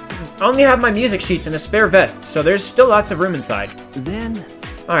 I only have my music sheets and a spare vest, so there's still lots of room inside. Then...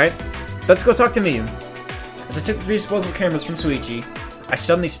 Alright, let's go talk to Miyu. As I took the 3 disposable cameras from Shuichi, I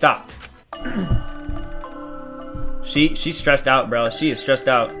suddenly stopped. She's stressed out, bro. She is stressed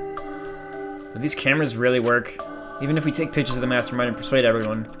out. Will these cameras really work? Even if we take pictures of the mastermind and persuade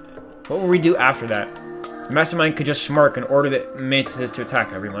everyone, what will we do after that? The mastermind could just smirk and order the mantises to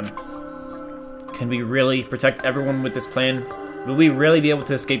attack everyone. Can we really protect everyone with this plan? Will we really be able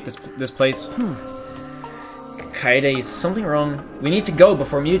to escape this place? Kaede, is something wrong? We need to go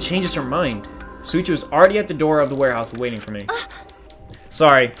before Miyu changes her mind. Shuichi was already at the door of the warehouse waiting for me.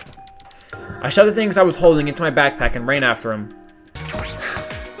 Sorry. I shoved the things I was holding into my backpack and ran after him.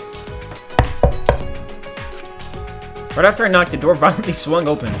 Right after I knocked, the door violently swung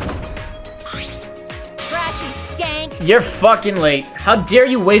open. Trashy skank. You're fucking late. How dare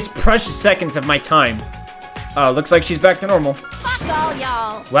you waste precious seconds of my time? Oh, looks like she's back to normal. Fuck all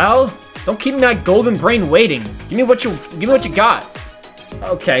y'all. Well, don't keep my golden brain waiting. Give me what you got.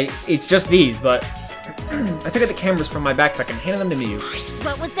 Okay, it's just these, but I took out the cameras from my backpack and handed them to Miyu.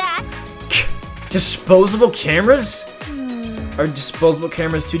 What was that? Disposable cameras? Are disposable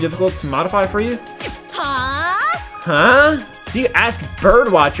cameras too difficult to modify for you? Huh? Huh? Do you ask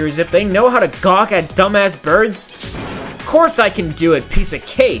bird watchers if they know how to gawk at dumbass birds? Of course I can do it, piece of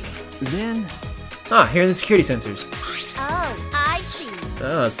cake. Then... Ah, here are the security sensors. Oh, I see.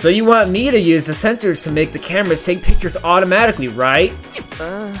 Oh, so you want me to use the sensors to make the cameras take pictures automatically, right?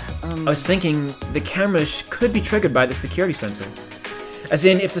 I was thinking the cameras could be triggered by the security sensor. As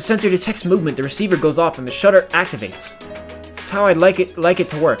in, if the sensor detects movement, the receiver goes off and the shutter activates. That's how I'd like it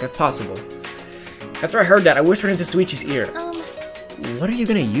to work, if possible. After I heard that, I whispered into Shuichi's ear. What are you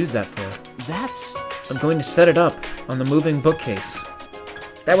gonna use that for? That's... I'm going to set it up on the moving bookcase.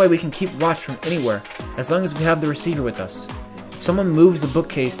 That way we can keep watch from anywhere, as long as we have the receiver with us. If someone moves the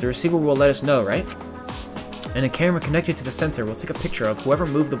bookcase, the receiver will let us know, right? And a camera connected to the sensor will take a picture of whoever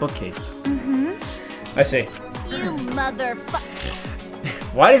moved the bookcase. I see. You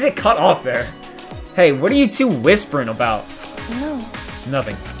motherfucker. Why does it cut off there? Hey, what are you two whispering about? No.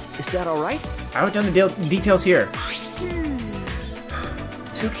 Nothing. Is that alright? I wrote down the details here.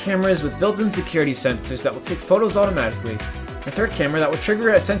 2 cameras with built-in security sensors that will take photos automatically. A 3rd camera that will trigger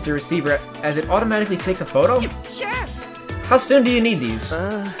a sensor receiver as it automatically takes a photo? Sure. How soon do you need these?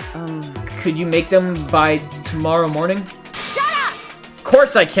 Could you make them by tomorrow morning? Shut up! Of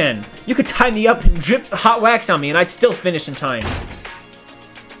course I can! You could tie me up and drip hot wax on me and I'd still finish in time.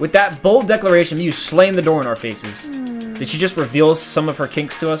 With that bold declaration, you slammed the door in our faces. Did she just reveal some of her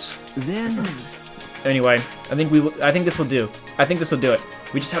kinks to us? Then... Anyway, I think this will do. I think this will do it.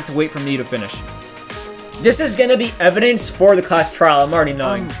 We just have to wait for me to finish. This is gonna be evidence for the class trial, I'm already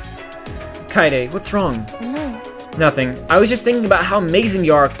knowing. Kaede, what's wrong? No. Nothing. I was just thinking about how amazing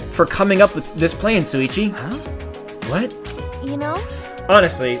you are for coming up with this plan, Shuichi. Huh? What? You know?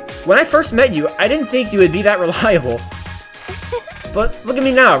 Honestly, when I first met you, I didn't think you would be that reliable. But look at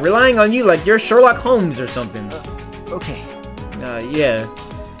me now, relying on you like you're Sherlock Holmes or something. Okay. Yeah.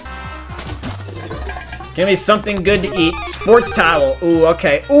 Give me something good to eat. Sports towel. Ooh,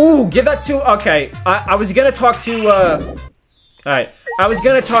 okay. Ooh, give that to... Okay. I was gonna talk to, Alright. I was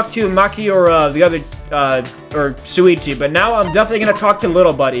gonna talk to Maki or the other, or Suichi, but now I'm definitely gonna talk to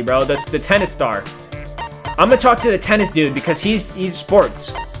Little Buddy, bro, the tennis star. I'm gonna talk to the tennis dude because he's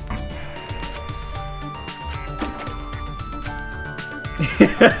sports.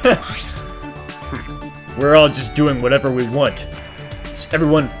 We're all just doing whatever we want. Is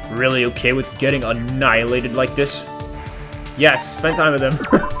everyone really okay with getting annihilated like this? Yes, spend time with them.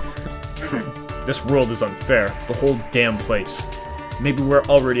 This world is unfair. The whole damn place. Maybe we're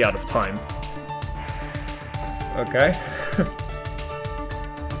already out of time. Okay.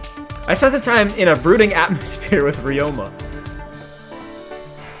 I spent some time in a brooding atmosphere with Ryoma.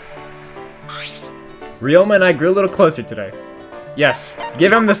 Ryoma and I grew a little closer today. Yes,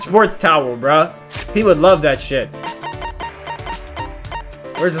 give him the sports towel, bruh. He would love that shit.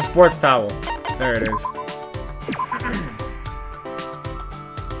 Where's the sports towel? There it is.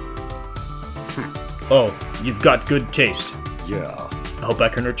 Oh, you've got good taste. Yeah. I hope I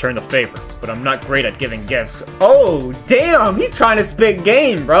can return the favor, but I'm not great at giving gifts. Oh, damn! He's trying to spit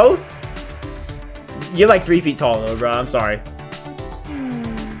game, bro! You're like 3 feet tall, though, bro. I'm sorry.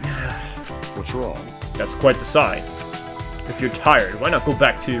 What's wrong? That's quite the sign. If you're tired, why not go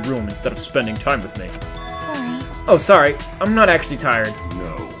back to your room instead of spending time with me? Sorry. Oh, sorry. I'm not actually tired.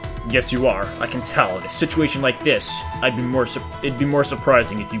 No. Yes, you are. I can tell. In a situation like this, it'd be more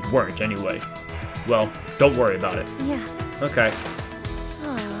surprising if you weren't anyway. Well, don't worry about it. Yeah. Okay.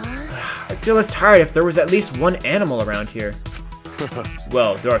 Aww. I'd feel as tired if there was at least one animal around here.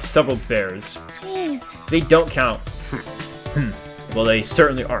 Well, there are several bears. Jeez. They don't count. Well, they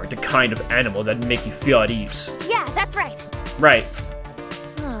certainly aren't the kind of animal that'd make you feel at ease. Yeah, that's right. Right.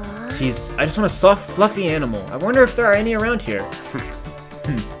 Aww. Jeez, I just want a soft, fluffy animal. I wonder if there are any around here.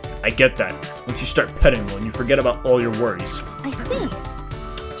 I get that. Once you start petting one, you forget about all your worries. I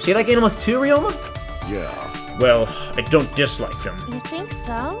see. So you like animals too, Ryoma? Yeah. Well, I don't dislike them. You think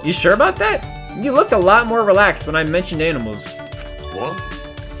so? You sure about that? You looked a lot more relaxed when I mentioned animals. What?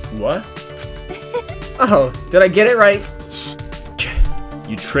 What? Oh, did I get it right?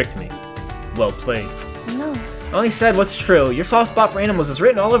 You tricked me. Well played. No. I only said what's true. Your soft spot for animals is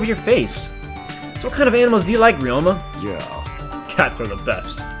written all over your face. So what kind of animals do you like, Ryoma? Yeah. Cats are the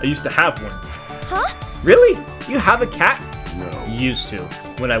best. I used to have one. Huh? Really? You have a cat? No. Used to.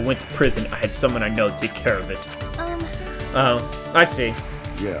 When I went to prison, I had someone I know take care of it. Oh, I see.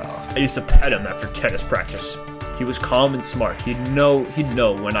 Yeah. I used to pet him after tennis practice. He was calm and smart. He'd know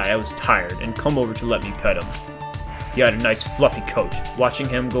when I was tired and come over to let me pet him. He had a nice fluffy coat. Watching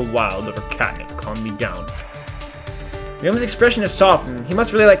him go wild over catnip calmed me down. Ryoma's expression is soft and he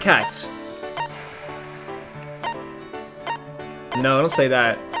must really like cats. No, don't say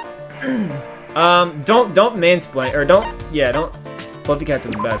that. Don't mansplain, or don't. Fluffy cats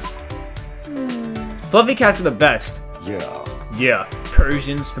are the best. Fluffy cats are the best. Yeah. Yeah,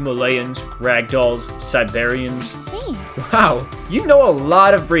 Persians, Himalayans, Ragdolls, Siberians. I see. Wow, you know a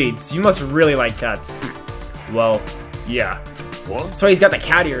lot of breeds. You must really like cats. Well, yeah. What? That's why he's got the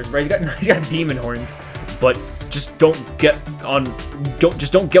cat ears, bro. He's got demon horns. But just don't get one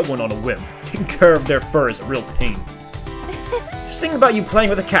on a whim. Taking care of their fur is a real pain. Just thinking about you playing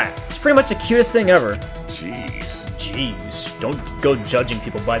with a cat. It's pretty much the cutest thing ever. Jeez, don't go judging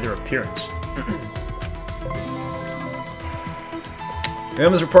people by their appearance.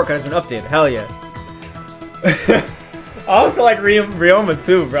 Ryoma's report card has been updated. Hell yeah. I also like Ryoma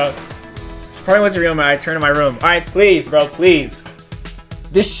too, bro. It's probably what's Ryoma. I turn to my room. Alright, please, bro, please.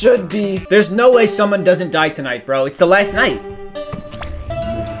 This should be... There's no way someone doesn't die tonight, bro. It's the last night.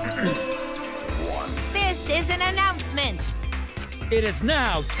 This is an announcement. It is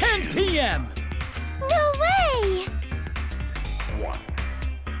now 10 p.m. No way!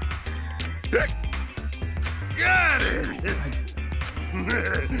 Got it!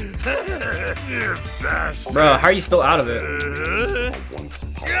 You bastard! Bro, how are you still out of it?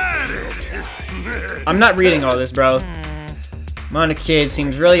 Got it! I'm not reading all this, bro. Mana Kid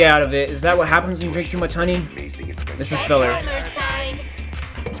seems really out of it. Is that what happens when you drink too much honey? This is filler.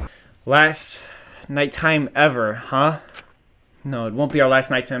 Last nighttime ever, huh? No, it won't be our last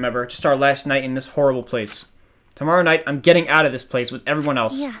nighttime ever. Just our last night in this horrible place. Tomorrow night, I'm getting out of this place with everyone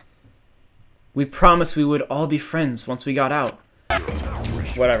else. Yeah. We promised we would all be friends once we got out.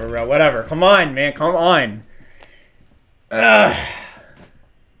 Whatever, bro. Whatever. Come on, man. Come on. Ugh.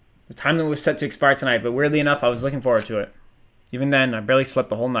 The time limit was set to expire tonight, but weirdly enough, I was looking forward to it. Even then, I barely slept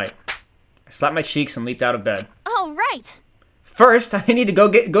the whole night. I slapped my cheeks and leaped out of bed. Oh, right. First, I need to go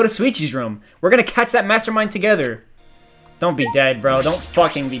to Suichi's room. We're gonna catch that mastermind together. Don't be dead, bro. Don't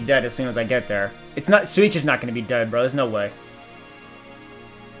fucking be dead as soon as I get there. Suichi's not gonna be dead, bro. There's no way.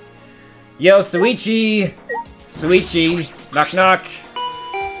 Yo, Suichi! Suichi! Knock knock!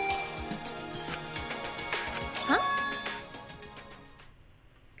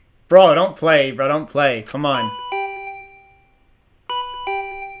 Bro, don't play, bro, don't play. Come on.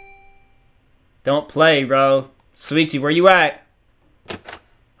 Don't play, bro. Sweetie, where you at?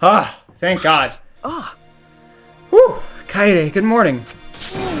 Ah, thank God. Ah. Whew. Kaede, good morning.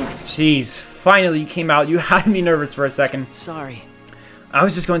 Jeez, finally you came out. You had me nervous for a second. Sorry. I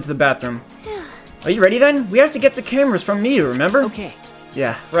was just going to the bathroom. Are you ready then? We have to get the cameras from me, remember? Okay.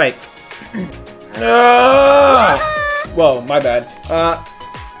 Yeah, right. Whoa, my bad.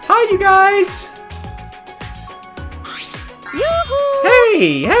 Hi you guys!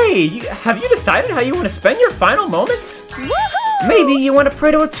 Hey, have you decided how you want to spend your final moments? Woohoo! Maybe you want to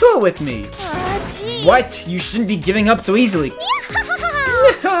pray to a tour with me. Gee. What? You shouldn't be giving up so easily.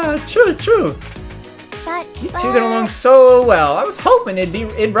 True. But, You two get along so well. I was hoping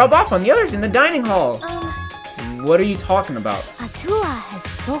it'd rub off on the others in the dining hall. What are you talking about? Atua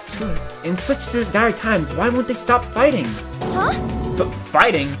has spoken. In such dire times, why won't they stop fighting? Huh? But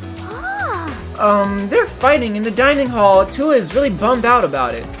fighting? Ah. They're fighting in the dining hall. Atua is really bummed out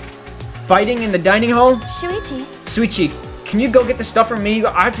about it. Fighting in the dining hall? Shuichi. Suichi, can you go get the stuff from me?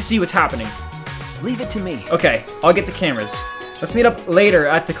 I have to see what's happening. Leave it to me. Okay, I'll get the cameras. Let's meet up later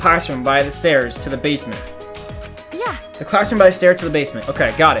at the classroom by the stairs to the basement. Yeah. The classroom by the stairs to the basement.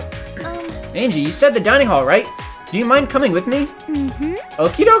 Okay, got it. Angie, you said the dining hall, right? Do you mind coming with me? Mm-hmm.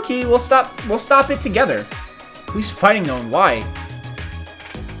 Okie dokie, we'll stop it together. Who's fighting though and why?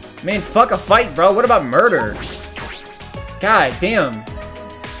 Man, fuck a fight, bro. What about murder? God damn.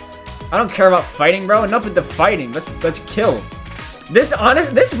 I don't care about fighting, bro. Enough with the fighting. Let's kill. This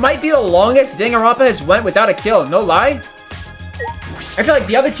might be the longest Danganronpa has went without a kill, no lie. I feel like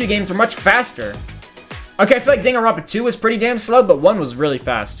the other two games were much faster. Okay, I feel like Danganronpa 2 was pretty damn slow, but 1 was really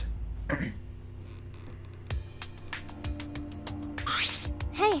fast.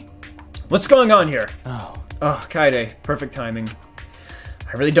 Hey. What's going on here? Oh. Oh, Kaede, perfect timing.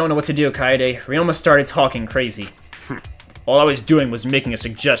 I really don't know what to do, Kaede. Ryoma started talking crazy. All I was doing was making a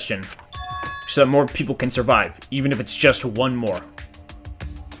suggestion. So that more people can survive, even if it's just one more.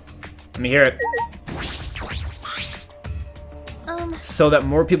 Let me hear it. So that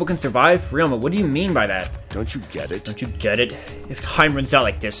more people can survive? Ryoma, what do you mean by that? Don't you get it? Don't you get it? If time runs out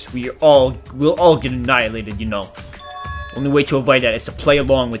like this, we'll all get annihilated, you know. Only way to avoid that is to play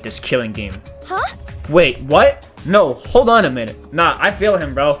along with this killing game. Huh? Wait, what? No, hold on a minute. Nah, I feel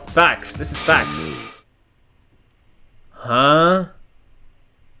him, bro. Facts. This is facts. Huh?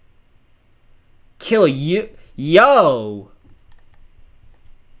 Kill you? Yo!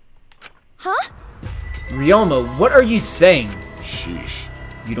 Huh? Ryoma, what are you saying? Sheesh.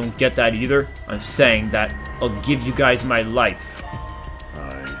 You don't get that either? I'm saying that I'll give you guys my life.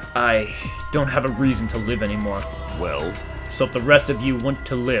 I don't have a reason to live anymore. Well, So if the rest of you want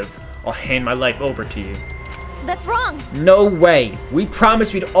to live, I'll hand my life over to you. That's wrong. No way. We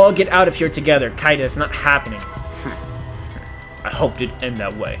promised we'd all get out of here together. Kaida, it's not happening. I hoped it'd end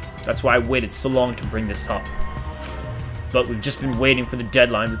that way. That's why I waited so long to bring this up. But we've just been waiting for the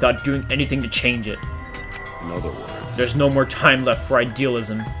deadline without doing anything to change it. in other words, There's no more time left for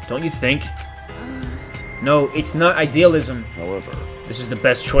idealism, don't you think? No, it's not idealism. however, This is the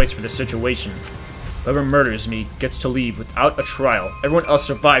best choice for the situation. Whoever murders me gets to leave without a trial. Everyone else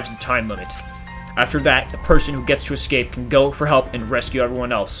survives the time limit. After that, the person who gets to escape can go for help and rescue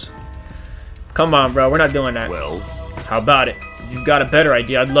everyone else. Come on, bro, we're not doing that. well, How about it? If you've got a better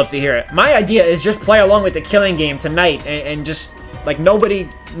idea, I'd love to hear it. My idea is just play along with the killing game tonight and just, like, nobody...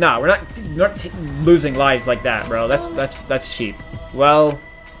 Nah, we're not losing lives like that, bro. That's cheap. Well...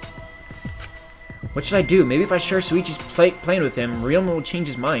 What should I do? Maybe if I share Suichi's playing with him, Ryoma will change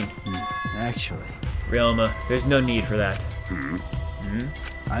his mind. Actually, Ryoma, there's no need for that.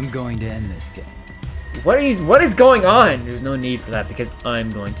 I'm going to end this game. What is going on? There's no need for that because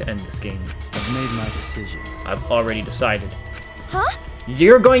I'm going to end this game. I've made my decision. I've already decided. Huh?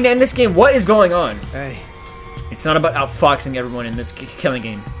 You're going to end this game? What is going on? Hey, It's not about outfoxing everyone in this killing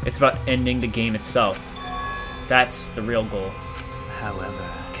game. It's about ending the game itself. That's the real goal. however,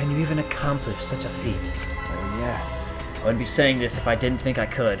 Can you even accomplish such a feat? oh yeah, I wouldn't be saying this if I didn't think I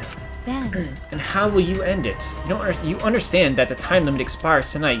could. Ben. And how will you end it? You understand that the time limit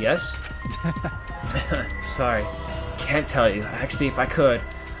expires tonight, yes? Sorry, can't tell you. Actually, if I could,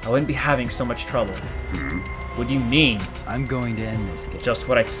 I wouldn't be having so much trouble. What do you mean? I'm going to end this game. Just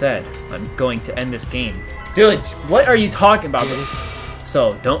what I said. I'm going to end this game. Dudes, what are you talking about?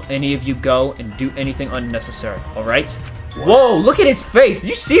 So, don't any of you go and do anything unnecessary, alright? Whoa, look at his face! Did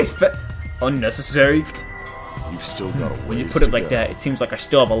you see his face? Unnecessary? you've still got a ways When you put it to like go. that, it seems like I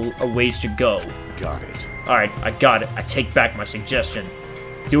still have a ways to go. Got it. Alright, I got it. I take back my suggestion.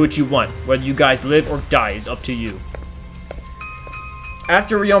 Do what you want. Whether you guys live or die is up to you.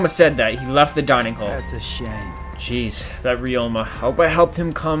 After Ryoma said that, he left the dining hall. That's a shame. Jeez, that Ryoma. Hope I helped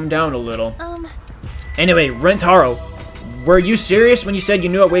him calm down a little. Anyway, Rentaro, were you serious when you said you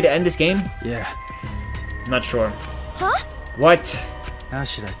knew a way to end this game? Yeah. I'm not sure. Huh? What? How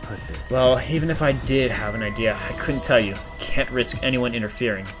should I put this? Well, even if I did have an idea, I couldn't tell you. Can't risk anyone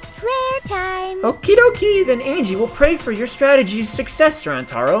interfering. Prayer time. Okie dokie, then Angie will pray for your strategy's success,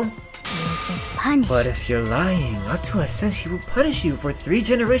 Rantaro. Punished. But if you're lying, Atua says he will punish you for 3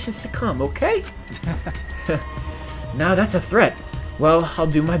 generations to come, okay? Now that's a threat. Well, I'll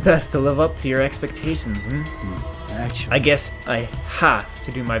do my best to live up to your expectations. Actually, I guess I have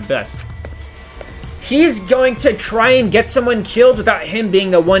to do my best. He's going to try and get someone killed without him being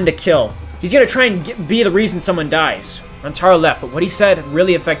the one to kill. He's going to try and be the reason someone dies. Rantaro left, but what he said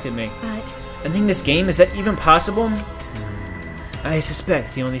really affected me. Ending this game, is that even possible? I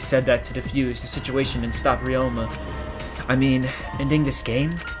suspect he only said that to defuse the situation and stop Ryoma. I mean, ending this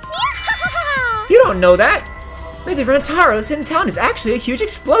game? You don't know that! Maybe Rantaro's hidden talent is actually a huge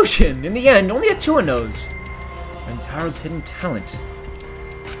explosion! In the end, only Atua knows. Rantaro's hidden talent.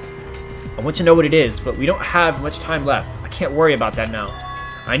 I want to know what it is, but we don't have much time left. I can't worry about that now.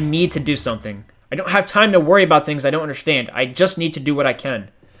 I need to do something. I don't have time to worry about things I don't understand. I just need to do what I can.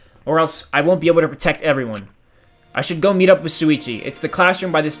 Or else I won't be able to protect everyone. I should go meet up with Suichi. It's the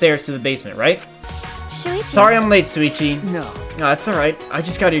classroom by the stairs to the basement, right? Shuichi. Sorry I'm late, Suichi. no. It's alright. I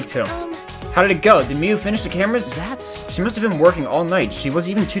just got here too. How did it go? Did Miyu finish the cameras? That's... She must have been working all night. She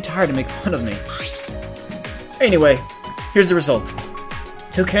wasn't even too tired to make fun of me. Anyway, here's the result.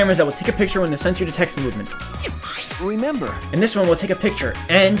 2 cameras that will take a picture when the sensor detects movement. Remember. And this one will take a picture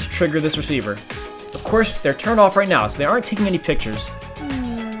and trigger this receiver. Of course, they're turned off right now, so they aren't taking any pictures.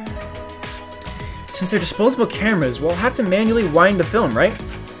 Since they're disposable cameras, we'll have to manually wind the film, right?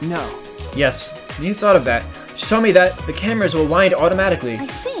 No. Yes, you thought of that. She told me that the cameras will wind automatically. I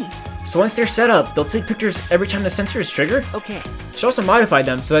see. So once they're set up, they'll take pictures every time the sensor is triggered. Okay. She also modified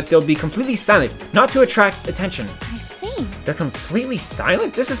them so that they'll be completely silent, not to attract attention. I see. They're completely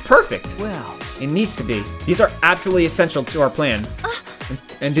silent? This is perfect. Well, It needs to be. These are absolutely essential to our plan.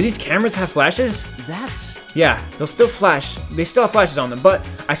 And do these cameras have flashes? that's... Yeah, they'll still flash. They still have flashes on them, but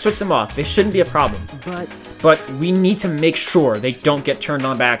I switched them off. They shouldn't be a problem. But we need to make sure they don't get turned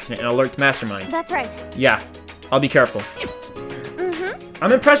on by accident and alert the mastermind. That's right. Yeah, I'll be careful.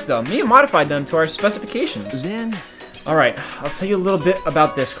 I'm impressed though. Mia modified them to our specifications. Then... Alright, I'll tell you a little bit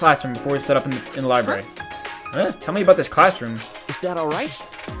about this classroom before we set up in the library. Tell me about this classroom. Is that alright?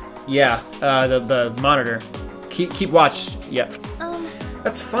 Yeah, the monitor. Keep watch. Yeah.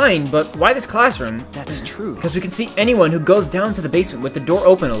 That's fine, but why this classroom? That's true. Because we can see anyone who goes down to the basement with the door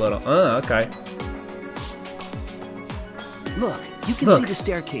open a little. Oh, okay. Look, you can Look. see the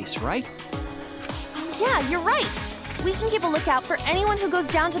staircase, right? Yeah, you're right. We can keep a lookout for anyone who goes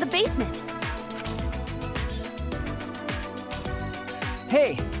down to the basement.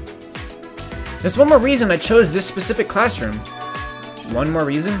 Hey, There's one more reason I chose this specific classroom. One more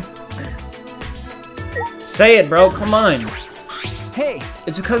reason? Say it, bro. Come on. hey,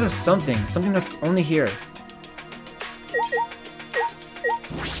 It's because of something that's only here.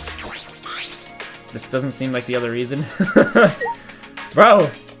 This doesn't seem like the other reason. Bro,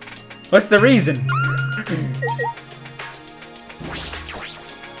 what's the reason?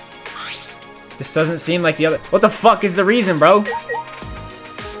 This doesn't seem like the other. What the fuck is the reason, bro?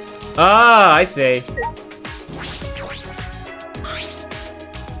 Ah, I see.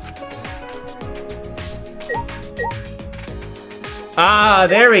 Ah,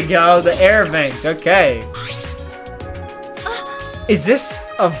 there we go. The air vent. Okay. Is this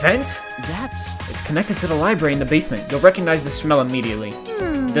a vent? that's... It's connected to the library in the basement. You'll recognize the smell immediately.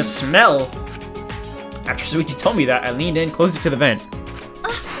 The smell? After Suichi told me that, I leaned in closer to the vent.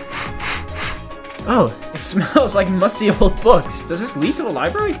 Oh, it smells like musty old books. Does this lead to the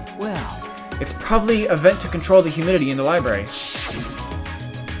library? Well, It's probably a vent to control the humidity in the library.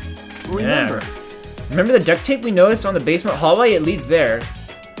 remember. Yeah. Remember the duct tape we noticed on the basement hallway? It leads there.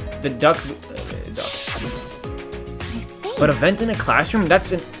 The duct. I see. But a vent in a classroom?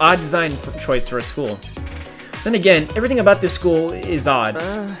 That's an odd design choice for a school. Then again, everything about this school is odd.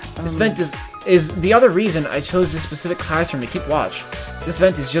 This vent is the other reason I chose this specific classroom to keep watch. This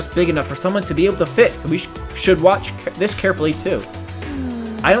vent is just big enough for someone to be able to fit, so we should watch this carefully too.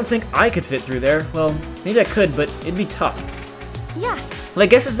 I don't think I could fit through there. Well, maybe I could, but it'd be tough. Yeah. Well, I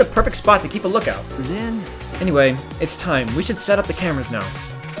guess it's the perfect spot to keep a lookout. Then... Anyway, it's time. We should set up the cameras now.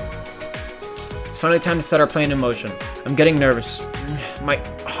 It's finally time to set our plan in motion. I'm getting nervous. My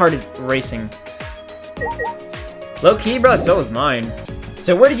heart is racing. Low key, bro, so is mine.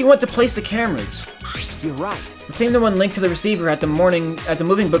 So where do you want to place the cameras? You're right. Retain the one linked to the receiver at the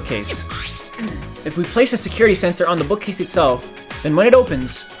moving bookcase. If we place a security sensor on the bookcase itself, then when it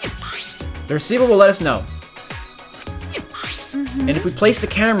opens, the receiver will let us know. And if we place the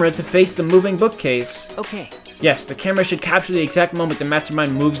camera to face the moving bookcase... Okay. Yes, the camera should capture the exact moment the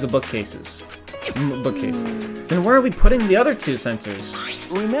mastermind moves the bookcase. Then where are we putting the other two sensors?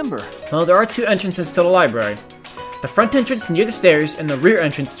 Remember. Well, there are two entrances to the library. The front entrance near the stairs and the rear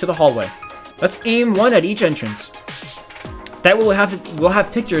entrance to the hallway. Let's aim one at each entrance. That way we'll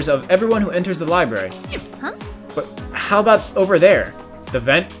have pictures of everyone who enters the library. Huh? But how about over there? The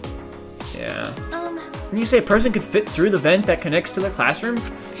vent? Yeah. Can you say a person could fit through the vent that connects to the classroom?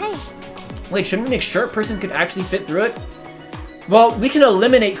 Hey. Wait, shouldn't we make sure a person could actually fit through it? Well, we can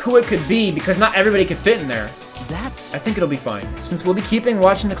eliminate who it could be because not everybody could fit in there. That's... I think it'll be fine. Since we'll be keeping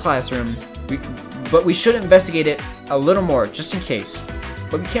watch in the classroom, but we should investigate it a little more, just in case.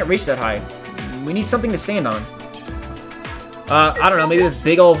 But we can't reach that high. We need something to stand on. I don't know, maybe this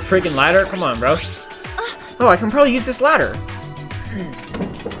big old freaking ladder? Come on, bro. Oh, I can probably use this ladder.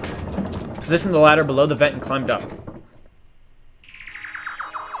 Position the ladder below the vent and climbed up.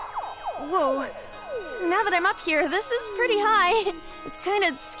 Whoa. Now that I'm up here, this is pretty high. It's kind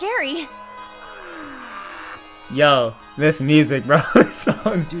of scary. Yo, this music, bro. This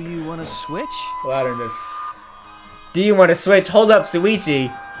song. Do you want to switch? Louderness. Do you want to switch? Hold up, Suichi.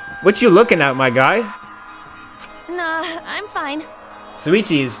 What you looking at, my guy? Nah, I'm fine.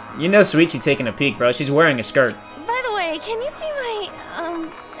 Suichi's... You know Suichi taking a peek, bro. She's wearing a skirt. By the way, can you see my,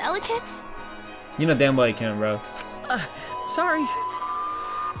 delicates? You know damn well you can, bro. Sorry.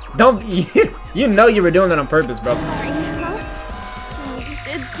 Don't... You know you were doing that on purpose, bro. Sorry, huh? So you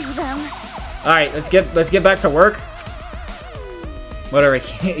did see them. Alright, let's get back to work. Whatever,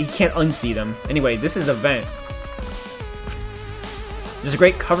 you can't unsee them. Anyway, this is a vent. There's a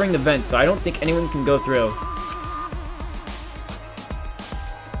grate covering the vent, so I don't think anyone can go through.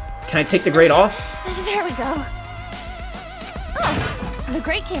 Can I take the grate off? There we go. Oh, the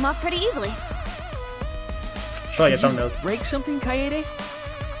grate came off pretty easily. Show your Did you thumbnails. break something, Kaede?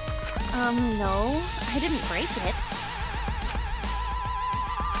 No, I didn't break it.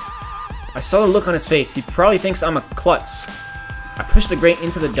 I saw the look on his face. He probably thinks I'm a klutz. I pushed the grate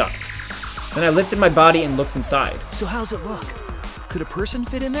into the duct. Then I lifted my body and looked inside. So how's it look? Could a person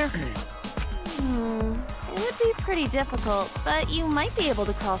fit in there? It would be pretty difficult, but you might be able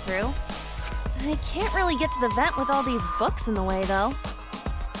to crawl through. I can't really get to the vent with all these books in the way, though.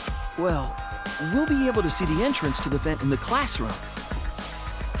 Well, we'll be able to see the entrance to the vent in the classroom.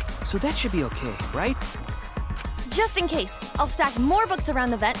 So that should be okay, right? Just in case, I'll stack more books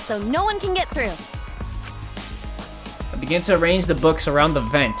around the vent so no one can get through. I began to arrange the books around the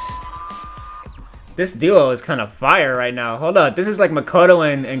vent. This duo is kind of fire right now. Hold up, this is like Makoto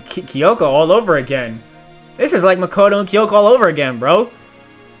and Kyoko all over again. This is like Makoto and Kyoko all over again, bro.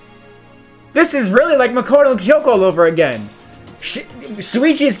 This is really like Makoto and Kyoko all over again.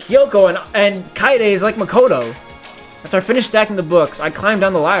 Suichi is Kyoko and Kaede is like Makoto. After I finished stacking the books, I climbed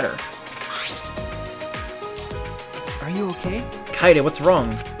down the ladder. Are you okay? Kaede, what's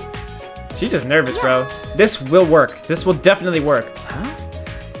wrong? She's just nervous, bro. This will work. This will definitely work.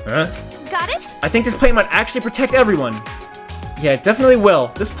 Huh? Got it? I think this plane might actually protect everyone. Yeah, it definitely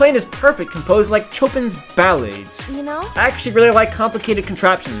will. This plane is perfect, composed like Chopin's ballades. You know? I actually really like complicated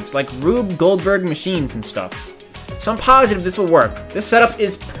contraptions, like Rube Goldberg machines and stuff. So I'm positive this will work. This setup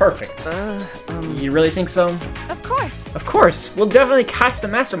is perfect. You really think so? Of course. Of course. We'll definitely catch the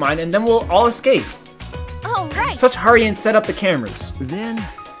mastermind and then we'll all escape. Oh, right. So let's hurry and set up the cameras. Then...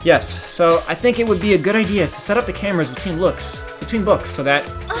 Yes, so I think it would be a good idea to set up the cameras between books so that...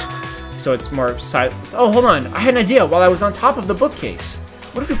 So it's more side... Oh, hold on. I had an idea while I was on top of the bookcase.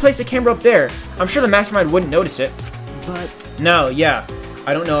 What if we place a camera up there? I'm sure the mastermind wouldn't notice it. But... No, yeah.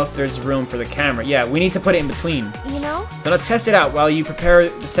 I don't know if there's room for the camera. Yeah, we need to put it in between. You know? Then I'll test it out while you prepare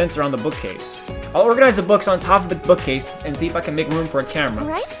the sensor on the bookcase. I'll organize the books on top of the bookcase and see if I can make room for a camera.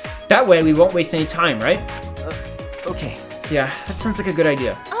 Right? That way we won't waste any time, right? Okay. Yeah, that sounds like a good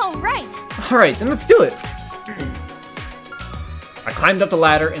idea. Oh, right. Alright, then let's do it. I climbed up the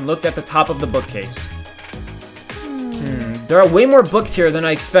ladder and looked at the top of the bookcase. There are way more books here than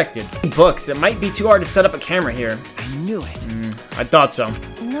I expected. Books, it might be too hard to set up a camera here. I knew it. I thought so.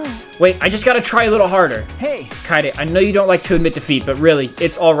 No. Wait, I just gotta try a little harder. Hey! Kaede, I know you don't like to admit defeat, but really,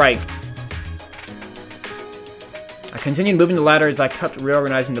 it's alright. I continued moving the ladder as I kept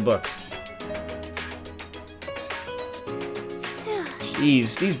reorganizing the books.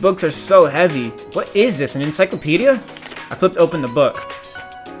 Jeez, these books are so heavy. What is this, an encyclopedia? I flipped open the book.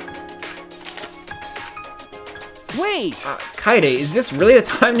 Wait! Kaede, is this really the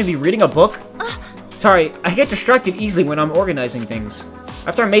time to be reading a book? Sorry, I get distracted easily when I'm organizing things.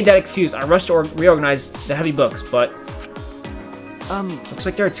 After I made that excuse, I rushed to reorganize the heavy books, but... Looks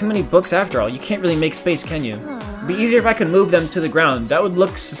like there are too many books after all. You can't really make space, can you? It'd be easier if I could move them to the ground. That would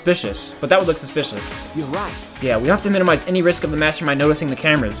look suspicious. But that would look suspicious. You're right. Yeah, we have to minimize any risk of the mastermind noticing the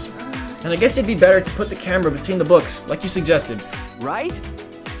cameras. And I guess it'd be better to put the camera between the books, like you suggested. Right?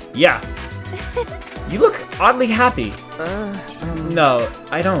 Yeah. You look oddly happy. No,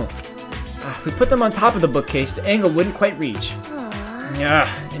 I don't. If we put them on top of the bookcase, the angle wouldn't quite reach. Yeah,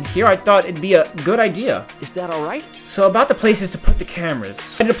 and here I thought it'd be a good idea. Is that all right? So about the places to put the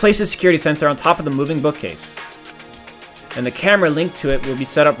cameras. I need to place a security sensor on top of the moving bookcase. And the camera linked to it will be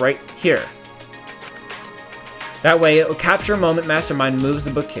set up right here. That way it will capture a moment Mastermind moves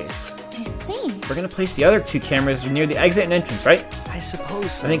the bookcase. I see. We're gonna place the other two cameras near the exit and entrance, right? I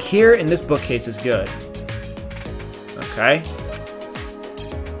suppose so. I think here in this bookcase is good. Okay.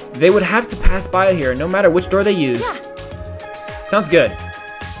 They would have to pass by here no matter which door they use. Yeah. Sounds good.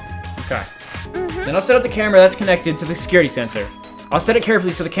 Okay. Then I'll set up the camera that's connected to the security sensor. I'll set it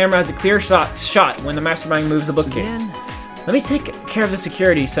carefully so the camera has a clear shot when the Mastermind moves the bookcase. Let me take care of the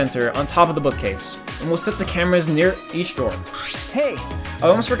security sensor on top of the bookcase, and we'll set the cameras near each door. Hey! I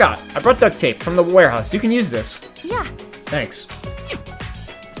almost forgot. I brought duct tape from the warehouse. You can use this. Yeah. Thanks.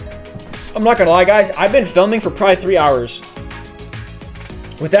 I'm not gonna lie, guys. I've been filming for probably 3 hours.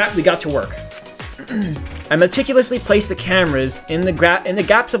 With that, we got to work. I meticulously placed the cameras in the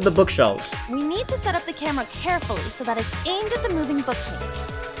gaps of the bookshelves. We need to set up the camera carefully so that it's aimed at the moving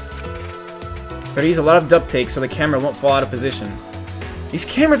bookcase. Better use a lot of duct tape so the camera won't fall out of position. These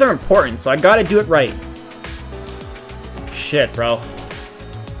cameras are important, so I gotta do it right. Shit, bro.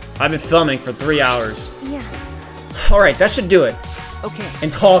 I've been filming for 3 hours. Yeah. Alright, that should do it. Okay. And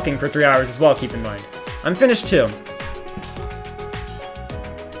talking for 3 hours as well, keep in mind. I'm finished too.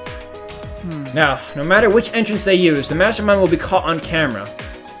 Now, no matter which entrance they use, the Mastermind will be caught on camera.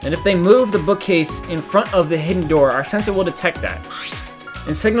 And if they move the bookcase in front of the hidden door, our sensor will detect that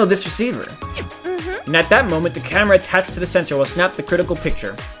and signal this receiver. And at that moment, the camera attached to the sensor will snap the critical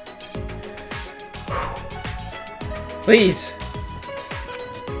picture. Please.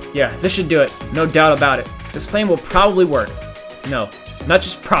 Yeah, this should do it. No doubt about it. This plan will probably work. No, not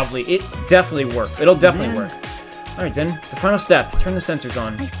just probably. It definitely work. It'll definitely work. Alright then, the final step. Turn the sensors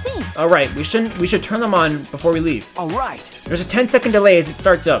on. I see. Alright, we should turn them on before we leave. All right. There's a 10-second delay as it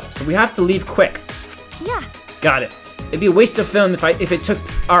starts up, so we have to leave quick. Yeah. Got it. It'd be a waste of film if it took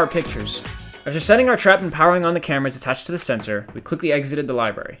our pictures. After setting our trap and powering on the cameras attached to the sensor, we quickly exited the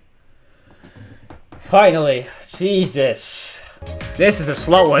library. Finally. Jesus. This is a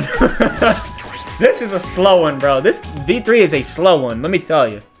slow one. This is a slow one, bro. This V3 is a slow one, let me tell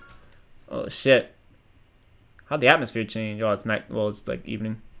you. Oh, shit. How'd the atmosphere change? Oh, it's night. Well, it's like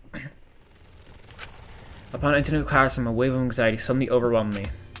evening. Upon entering the classroom, a wave of anxiety suddenly overwhelmed me.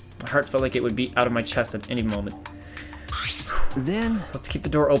 My heart felt like it would beat out of my chest at any moment. Then... Let's keep the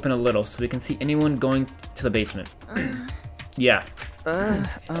door open a little so we can see anyone going to the basement. Yeah.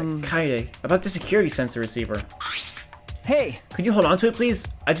 Kaede, about the security sensor receiver. Hey! Could you hold on to it, please?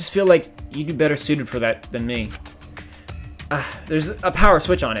 I just feel like you'd be better suited for that than me. There's a power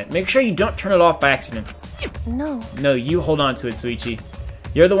switch on it. Make sure you don't turn it off by accident. No. No, you hold on to it, Suichi.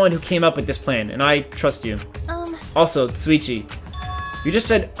 You're the one who came up with this plan, and I trust you. Also, Suichi, you just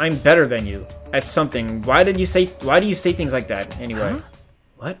said I'm better than you at something. Why do you say things like that anyway? Huh?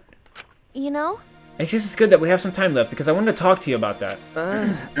 What? You know? It's just good that we have some time left because I wanted to talk to you about that.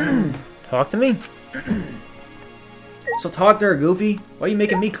 Talk to me? So talk to her, Goofy. Why are you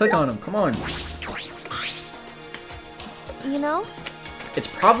making me click on him? Come on. You know? It's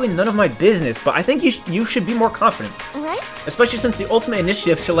probably none of my business, but I think you should be more confident. Right? Especially since the Ultimate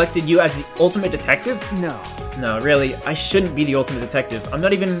Initiative selected you as the Ultimate Detective? No. No, really, I shouldn't be the Ultimate Detective. I'm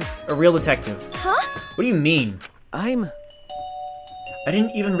not even a real detective. Huh? What do you mean? I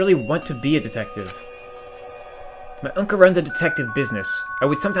didn't even really want to be a detective. My uncle runs a detective business. I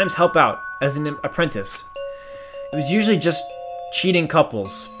would sometimes help out as an apprentice. It was usually just cheating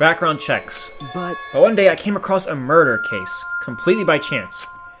couples, background checks. But one day I came across a murder case, completely by chance.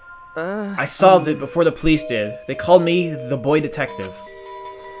 I solved it before the police did. They called me the boy detective.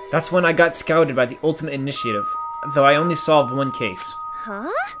 That's when I got scouted by the Ultimate Initiative, though I only solved one case. Huh?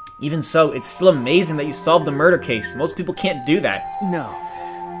 Even so, it's still amazing that you solved the murder case. Most people can't do that. No.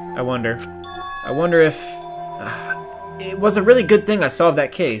 I wonder if it was a really good thing I solved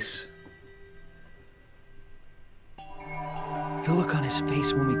that case. The look on his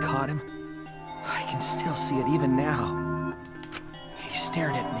face when we caught him, I can still see it even now. He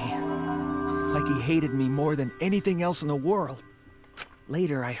stared at me, like he hated me more than anything else in the world.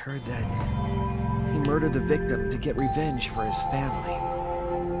 Later I heard that murdered the victim to get revenge for his family.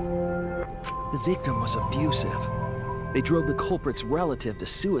 The victim was abusive. They drove the culprit's relative to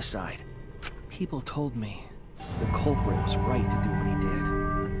suicide. People told me the culprit was right to do what he did.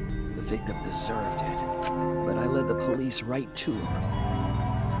 The victim deserved it, but I led the police right to him.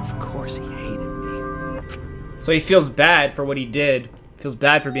 Of course he hated me. So he feels bad for what he did. Feels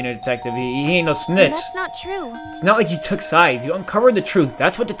bad for being a detective. He ain't no snitch. That's not true. It's not like you took sides. You uncovered the truth.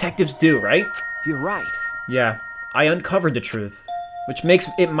 That's what detectives do, right? You're right. Yeah, I uncovered the truth, which makes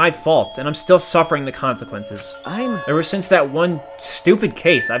it my fault, and I'm still suffering the consequences. Ever since that one stupid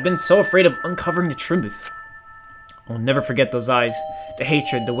case, I've been so afraid of uncovering the truth. I'll never forget those eyes, the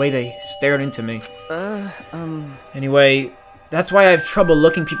hatred, the way they stared into me. Anyway, that's why I have trouble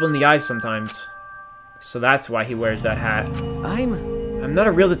looking people in the eyes sometimes. So that's why he wears that hat. I'm not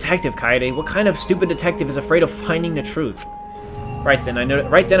a real detective, Kaede. What kind of stupid detective is afraid of finding the truth? Right then, I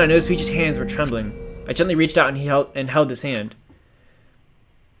noticed Suichi's hands were trembling. I gently reached out and held his hand.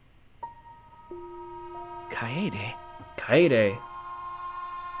 Kaede? Kaede.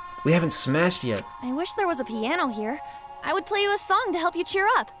 We haven't smashed yet. I wish there was a piano here. I would play you a song to help you cheer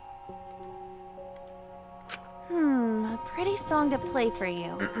up. A pretty song to play for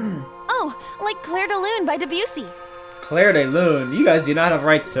you. Oh, like Clair de Lune by Debussy. Clair de Lune? You guys do not have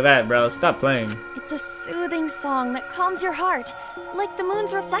rights to that, bro. Stop playing. It's a soothing song that calms your heart, like the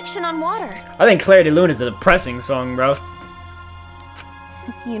moon's reflection on water. I think Clair de Lune is a depressing song, bro.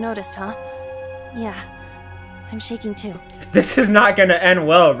 You noticed, huh? Yeah. I'm shaking too. This is not gonna end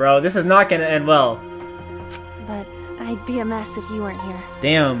well, bro. This is not gonna end well. But I'd be a mess if you weren't here.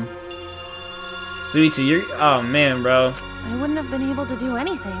 Damn. Suichi, you're... Oh, man, bro. I wouldn't have been able to do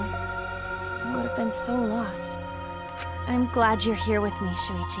anything. I would have been so lost. I'm glad you're here with me,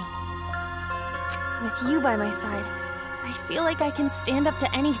 Shuichi. With you by my side, I feel like I can stand up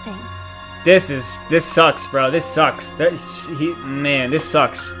to anything. This sucks, bro. This sucks. Man, this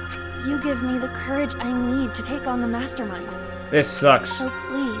sucks. You give me the courage I need to take on the mastermind. This sucks. So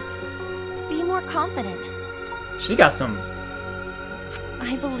please, be more confident. She got some...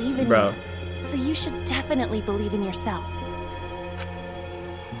 I believe in bro. you, so you should definitely believe in yourself.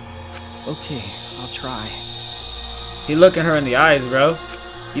 Okay, I'll try. He looking her in the eyes, bro.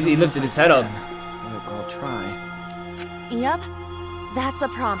 He lifted his head up. I'll try. Yep, that's a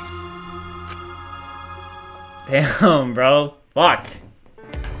promise. Damn, bro. Fuck.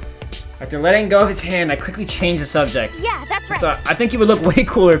 After letting go of his hand, I quickly changed the subject. Yeah, that's right. So I think you would look way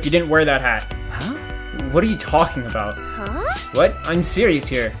cooler if you didn't wear that hat. Huh? What are you talking about? Huh? What? I'm serious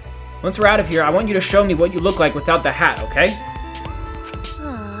here. Once we're out of here, I want you to show me what you look like without the hat, okay?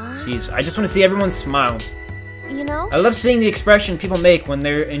 Aww. Jeez, I just want to see everyone smile. You know? I love seeing the expression people make when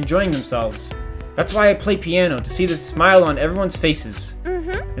they're enjoying themselves. That's why I play piano, to see the smile on everyone's faces.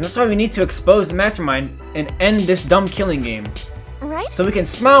 And that's why we need to expose the mastermind and end this dumb killing game. Right? So we can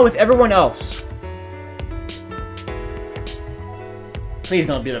smile with everyone else. Please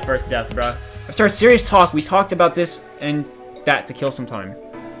don't be the first death, bruh. After our serious talk, we talked about this and that to kill some time.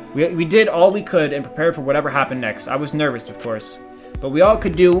 We did all we could and prepared for whatever happened next. I was nervous, of course. But all we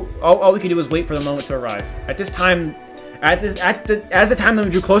could do was wait for the moment to arrive. At this time, as the time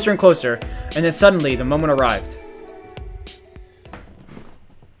limit drew closer and closer, and then suddenly the moment arrived.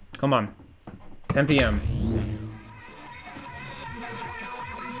 Come on. 10 p.m.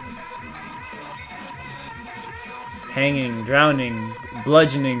 Hanging, drowning,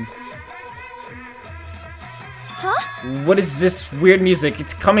 bludgeoning. Huh? What is this weird music?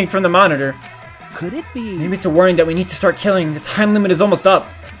 It's coming from the monitor. Could it be? Maybe it's a warning that we need to start killing. The time limit is almost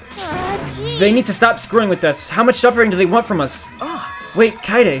up. Gee. They need to stop screwing with us. How much suffering do they want from us? Wait,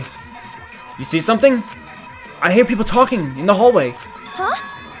 Kaede. You see something? I hear people talking in the hallway. Huh?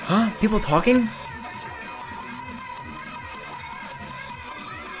 Huh? People talking?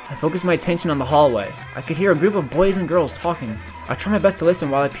 I focused my attention on the hallway. I could hear a group of boys and girls talking. I tried my best to listen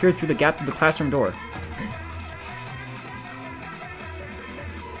while I peered through the gap of the classroom door.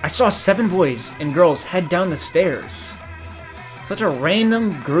 I saw 7 boys and girls head down the stairs. Such a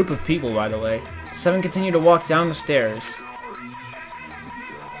random group of people, by the way. 7 continued to walk down the stairs.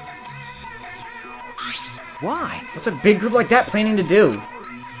 Why? What's a big group like that planning to do?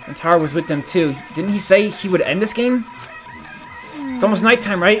 And Tara was with them too. Didn't he say he would end this game? It's almost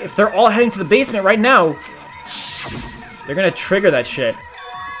nighttime, right? If they're all heading to the basement right now, they're gonna trigger that shit.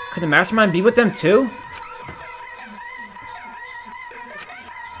 Could the mastermind be with them too?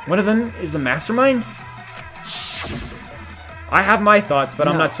 One of them is the mastermind? I have my thoughts, but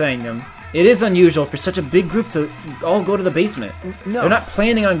I'm not saying them. It is unusual for such a big group to all go to the basement. No. They're not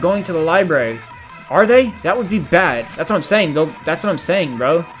planning on going to the library. Are they? That would be bad. That's what I'm saying. That's what I'm saying,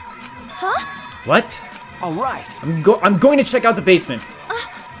 bro. Huh? What? All right. I'm going to check out the basement.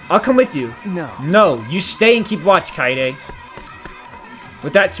 I'll come with you. No. No, you stay and keep watch, Kaede.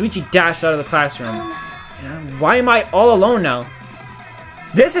 With that, Shuichi dashed out of the classroom. Why am I all alone now?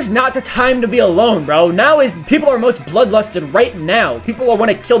 This is not the time to be alone, bro. People are most bloodlusted right now. People want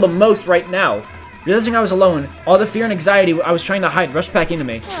to kill the most right now. Realizing I was alone, all the fear and anxiety I was trying to hide rushed back into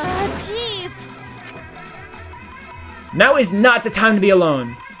me. Jeez. Now is not the time to be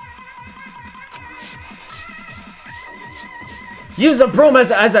alone. Use a broom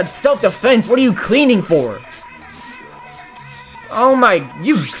as a self-defense. What are you cleaning for? Oh my,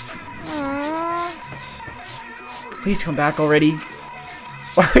 Please come back already.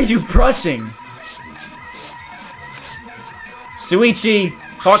 Why are you brushing? Shuichi,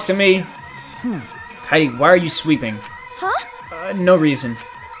 talk to me. Kaede, why are you sweeping? Huh? No reason.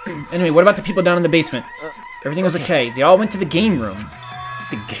 Anyway, what about the people down in the basement? Everything was okay. They all went to the game room.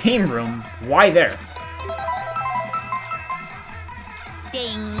 The game room? Why there?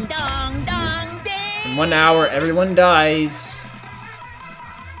 Ding dong dong ding. In 1 hour, everyone dies.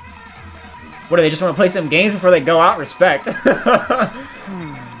 What, do they just want to play some games before they go out? Respect.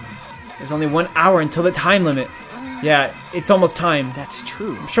 There's only 1 hour until the time limit. Yeah, it's almost time. That's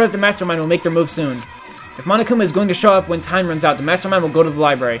true. I'm sure that the mastermind will make their move soon. If Monokuma is going to show up when time runs out, the mastermind will go to the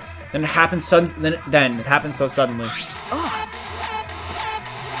library. Then it happens then it happens so suddenly. My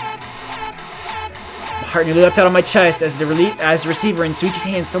heart nearly leapt out of my chest as the receiver in Shuichi's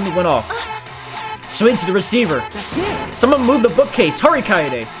hand suddenly went off. Shuichi, the receiver. That's it. Someone move the bookcase. Hurry,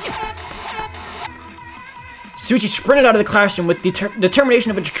 Kaede. Shuichi sprinted out of the classroom with the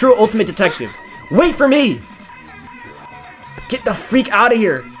determination of a true ultimate detective. Wait for me! Get the freak out of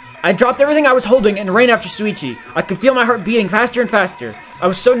here! I dropped everything I was holding and ran after Shuichi. I could feel my heart beating faster and faster. I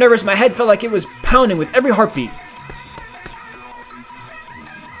was so nervous my head felt like it was pounding with every heartbeat.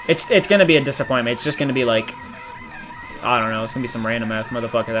 It's gonna be a disappointment. It's just gonna be like, I don't know, it's gonna be some random ass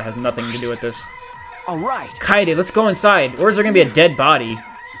motherfucker that has nothing to do with this. Alright. Kaede, let's go inside. Or is there gonna be a dead body?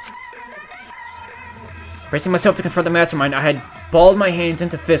 Bracing myself to confront the mastermind, I had balled my hands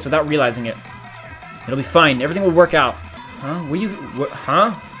into fists without realizing it. It'll be fine. Everything will work out.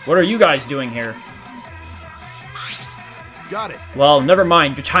 Huh? What are you guys doing here? Got it. Well, never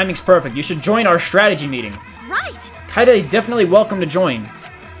mind. Your timing's perfect. You should join our strategy meeting. Right. Kaede is definitely welcome to join.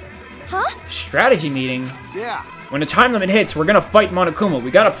 Huh? Strategy meeting? Yeah. When the time limit hits, we're gonna fight Monokuma. We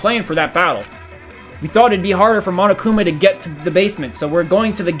got a plan for that battle. We thought it'd be harder for Monokuma to get to the basement, so we're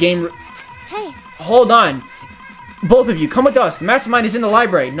going to the game room. Hey. Hold on. Both of you, come with us. The mastermind is in the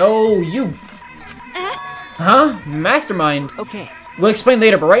library. No, you. Huh? Mastermind? Okay. We'll explain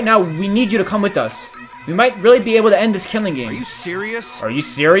later, but right now, we need you to come with us. We might really be able to end this killing game. Are you serious? Are you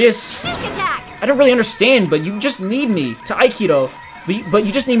serious? Sneak attack! I don't really understand, but you just need me to Aikido. But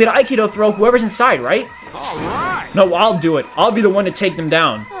you just need me to Aikido throw whoever's inside, right? Alright. No, I'll do it. I'll be the one to take them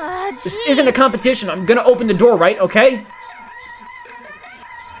down. This Jeez. isn't a competition. I'm gonna open the door, right? Okay?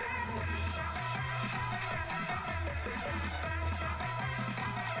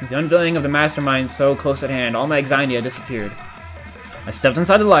 With the unveiling of the mastermind so close at hand, all my anxiety had disappeared. I stepped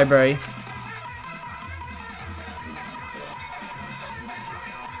inside the library.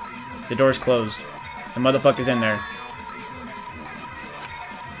 The door's closed. The motherfucker's in there.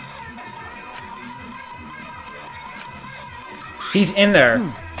 He's in there.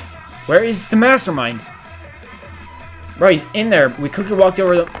 Where is the mastermind? Right, he's in there. We quickly walked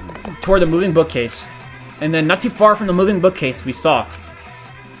over toward the moving bookcase. And then not too far from the moving bookcase, we saw.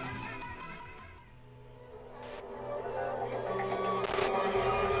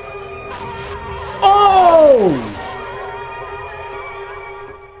 Oh!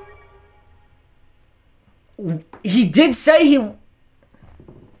 He did say he...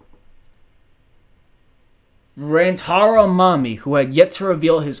 Rantaro Mami, who had yet to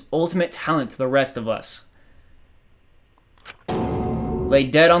reveal his ultimate talent to the rest of us, lay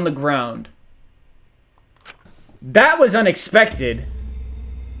dead on the ground. That was unexpected.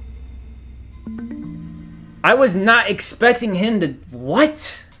 I was not expecting him to...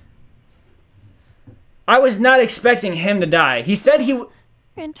 What? I was not expecting him to die. He said he...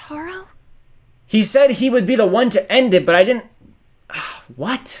 Rantaro? He said he would be the one to end it, but I didn't...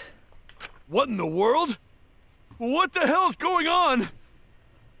 What? What in the world? What the hell's going on?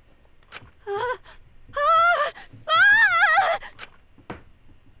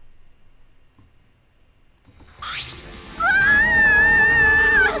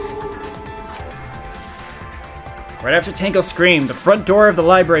 Right after Tanko screamed, the front door of the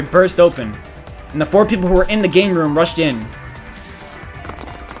library burst open, and the 4 people who were in the game room rushed in.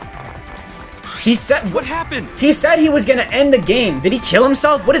 He said... What happened? He said he was gonna end the game. Did he kill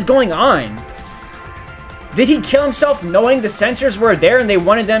himself? What is going on? Did he kill himself knowing the sensors were there and they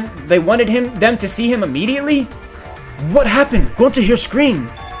wanted them to see him immediately? What happened? Going to hear scream.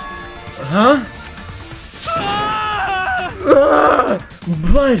 Huh?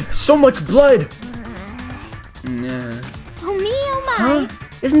 Blood! So much blood! Nah. Oh me, oh my. Huh?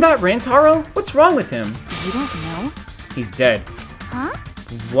 Isn't that Rantaro? What's wrong with him? You don't know? He's dead. Huh?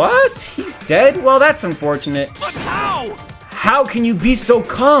 What? He's dead? Well, that's unfortunate. But how? How can you be so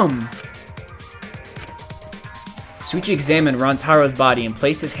calm? Suichi examined Rantaro's body and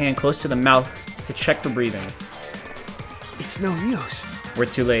placed his hand close to the mouth to check for breathing. It's no use. We're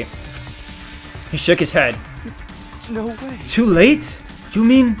too late. He shook his head. It's no way. Too late? You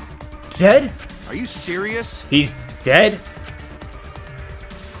mean dead? Are you serious? He's dead?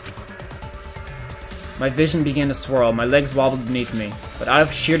 My vision began to swirl, my legs wobbled beneath me, but out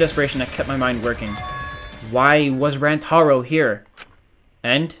of sheer desperation I kept my mind working. Why was Rantaro here?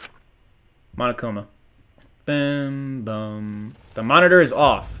 And? Monokuma. Boom, boom. The monitor is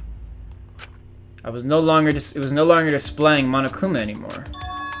off. It was no longer displaying Monokuma anymore.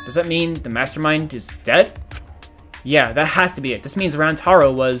 Does that mean the mastermind is dead? Yeah, that has to be it. This means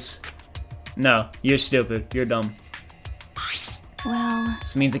Rantaro was... No, you're stupid. You're dumb. Well...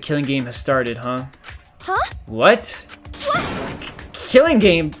 This means the killing game has started, huh? Huh? What? Killing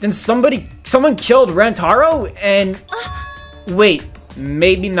game? Then someone killed Rantaro and... Wait,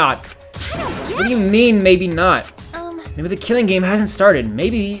 maybe not. What do you mean, maybe not? Maybe the killing game hasn't started.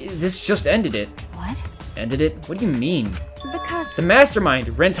 Maybe this just ended it. What? Ended it? What do you mean? Because... The mastermind.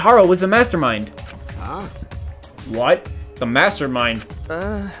 Rantaro was the mastermind. Huh? What? The mastermind?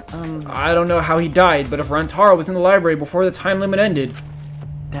 I don't know how he died, but if Rantaro was in the library before the time limit ended...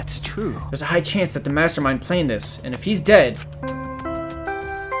 That's true. There's a high chance that the mastermind planned this, and if he's dead...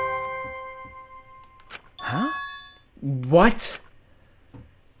 Huh? What?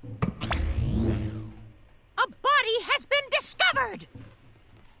 A body has been discovered!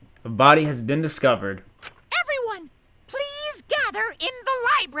 A body has been discovered. Everyone, please gather in the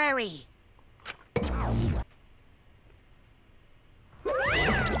library!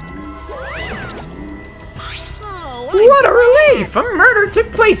 What a relief! A murder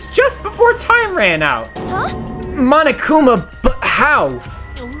took place just before time ran out! Huh? Monokuma, but how?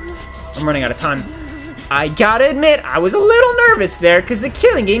 I'm running out of time. I gotta admit, I was a little nervous there because the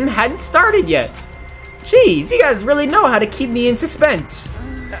killing game hadn't started yet. Jeez, you guys really know how to keep me in suspense.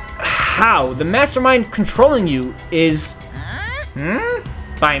 How? The mastermind controlling you is...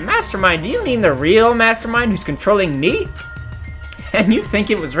 By mastermind, do you mean the real mastermind who's controlling me? And you think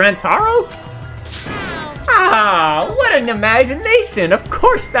it was Rantaro? Ah, what an imagination! Of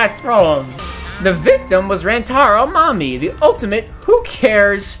course that's wrong! The victim was Rantaro Mami, the ultimate who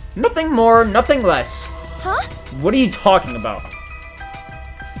cares, nothing more, nothing less. Huh? What are you talking about?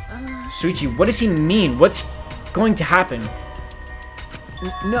 Suichi, what does he mean? What's going to happen?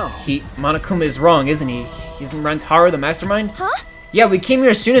 No. Monokuma is wrong, isn't he? Isn't Rantaro the mastermind? Huh? Yeah, we came here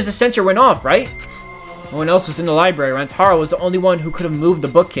as soon as the sensor went off, right? No one else was in the library. Rantaro was the only one who could have moved the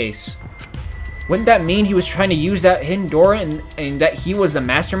bookcase. Wouldn't that mean he was trying to use that hidden door and that he was the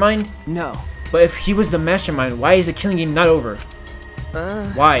mastermind? No. But if he was the mastermind, why is the killing game not over?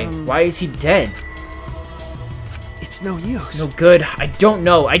 Why? Why is he dead? It's no use. No good. I don't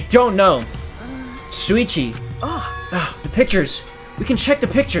know. I don't know. Suichi. The pictures. We can check the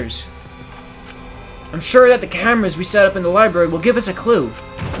pictures. I'm sure that the cameras we set up in the library will give us a clue.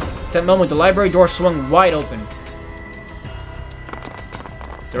 At that moment, the library door swung wide open.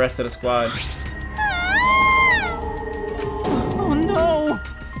 The rest of the squad. Oh no!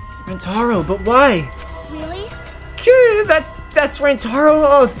 Rantaro, but why? Really? Phew, that's Rantaro.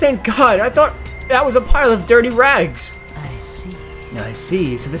 Oh, thank God. I thought that was a pile of dirty rags. I see. I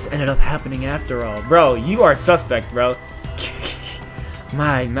see. So this ended up happening after all. Bro, you are suspect, bro.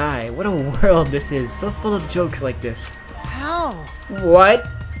 My, what a world this is. So full of jokes like this. How? What?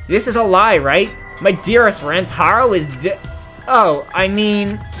 This is a lie, right? My dearest Rantaro is Oh, I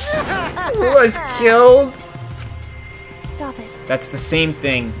mean... was killed? Stop it. That's the same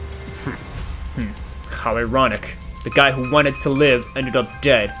thing. How ironic. The guy who wanted to live ended up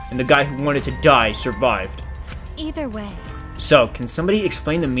dead, and the guy who wanted to die survived. Either way. So, can somebody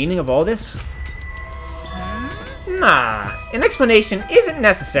explain the meaning of all this? Nah, an explanation isn't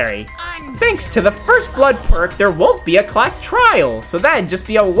necessary. Thanks to the first blood perk, there won't be a class trial, so that'd just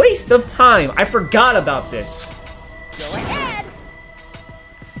be a waste of time. I forgot about this. Go ahead!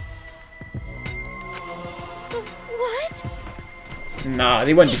 What? Nah,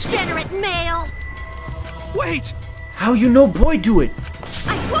 they wouldn't be. Degenerate male! Wait! How you know boy do it?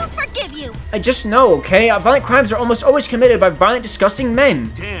 I won't forgive you! I just know, okay? Violent crimes are almost always committed by violent, disgusting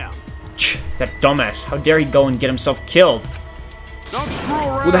men. Damn. That dumbass. How dare he go and get himself killed? Don't screw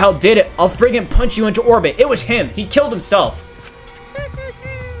around. Who the hell did it? I'll friggin' punch you into orbit. It was him. He killed himself.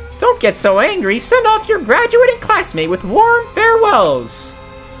 Don't get so angry. Send off your graduating classmate with warm farewells.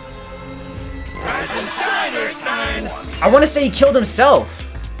 Rise and shine, Earthsign. I want to say he killed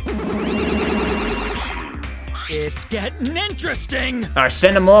himself. It's getting interesting. Or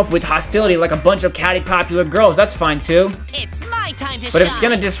send him off with hostility like a bunch of catty popular girls. That's fine too. It's my time to But if it's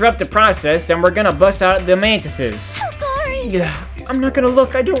gonna disrupt the process, then we're gonna bust out the mantises. Sorry. Yeah, I'm not gonna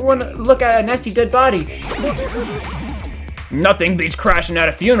look. I don't want to look at a nasty dead body. Nothing beats crashing at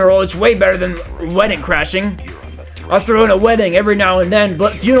a funeral. It's way better than wedding crashing. I'll throw in a wedding every now and then,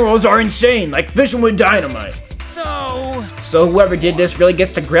 but funerals are insane, like fishing with dynamite. So whoever did this really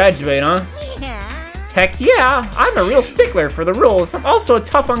gets to graduate, huh? Yeah. Heck yeah, I'm a real stickler for the rules. I'm also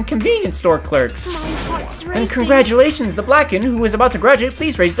tough on convenience store clerks. My heart's racing. And congratulations, the Blacken, who is about to graduate,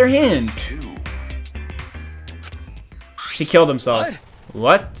 please raise their hand. He killed himself.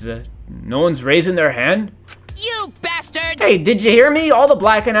 What? No one's raising their hand? You bastards! Hey, did you hear me? All the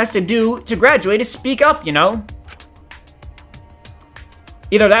Blacken has to do to graduate is speak up, you know?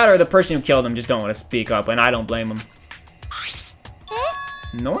 Either that or the person who killed him just don't want to speak up, and I don't blame him.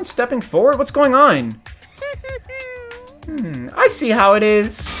 No one's stepping forward? What's going on? I see how it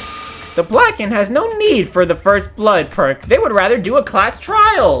is. The Blacken has no need for the first blood perk. They would rather do a class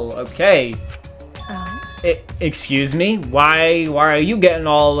trial. Okay. Excuse me? Why are you getting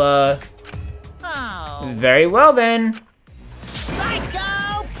all, Oh. Very well then.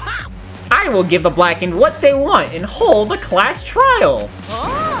 Psycho pop! I will give the Blacken what they want and hold a class trial.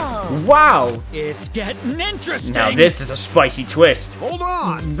 Oh. Wow. It's getting interesting. Now this is a spicy twist. Hold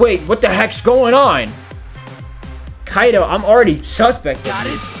on. Wait, what the heck's going on? Kaido, I'm already suspect. Got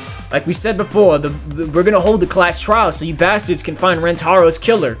it. Like we said before, we're gonna hold the class trial so you bastards can find Rentaro's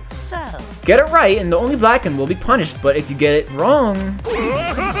killer. So, Get it right and the only Blacken will be punished, but if you get it wrong...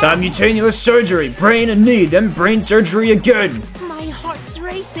 Simultaneous surgery, brain and knee, then brain surgery again. my heart's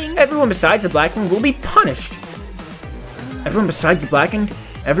racing. Everyone besides the Blackened will be punished. Everyone besides the Blackened?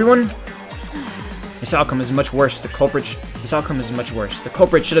 Everyone? This outcome is much worse. This outcome is much worse. The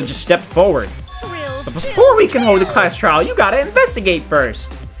culprit should have just stepped forward. Thrills, But before chills, we can hold a thrills. class trial, you gotta investigate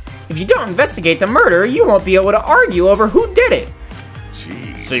first. If you don't investigate the murder, you won't be able to argue over who did it.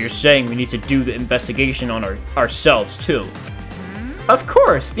 Jeez. So you're saying we need to do the investigation on ourselves too? Of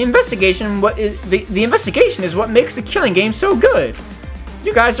course, the investigation is what makes the killing game so good.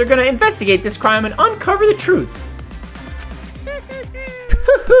 You guys are gonna investigate this crime and uncover the truth.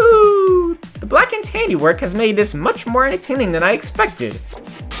 The Blacken's handiwork has made this much more entertaining than I expected.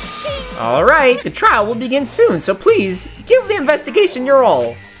 Alright, the trial will begin soon, so please, give the investigation your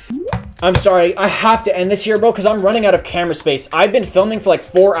all. I'm sorry, I have to end this here, bro, because I'm running out of camera space. I've been filming for like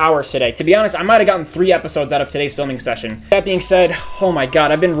 4 hours today. To be honest, I might have gotten 3 episodes out of today's filming session. That being said, oh my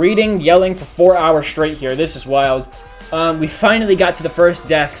god, I've been reading, yelling for 4 hours straight here. This is wild. We finally got to the first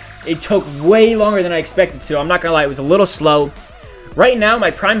death. It took way longer than I expected to. I'm not gonna lie, it was a little slow. Right now,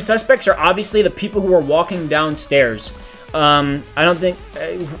 my prime suspects are obviously the people who are walking downstairs. I don't think...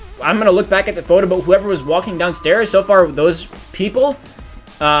 I'm gonna look back at the photo, but whoever was walking downstairs, so far, those people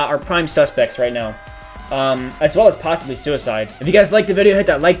are prime suspects right now. As well as possibly suicide. If you guys liked the video, hit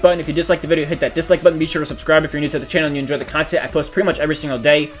that like button. If you disliked the video, hit that dislike button. Be sure to subscribe if you're new to the channel and you enjoy the content. I post pretty much every single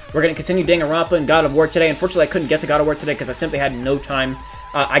day. We're gonna continue Danganronpa and God of War today. Unfortunately, I couldn't get to God of War today because I simply had no time.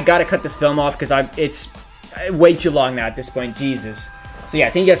 I gotta cut this film off because it's way too long now at this point. Jesus. So yeah,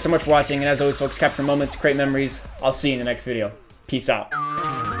 thank you guys so much for watching. And as always, folks, capture moments, create memories. I'll see you in the next video. Peace out.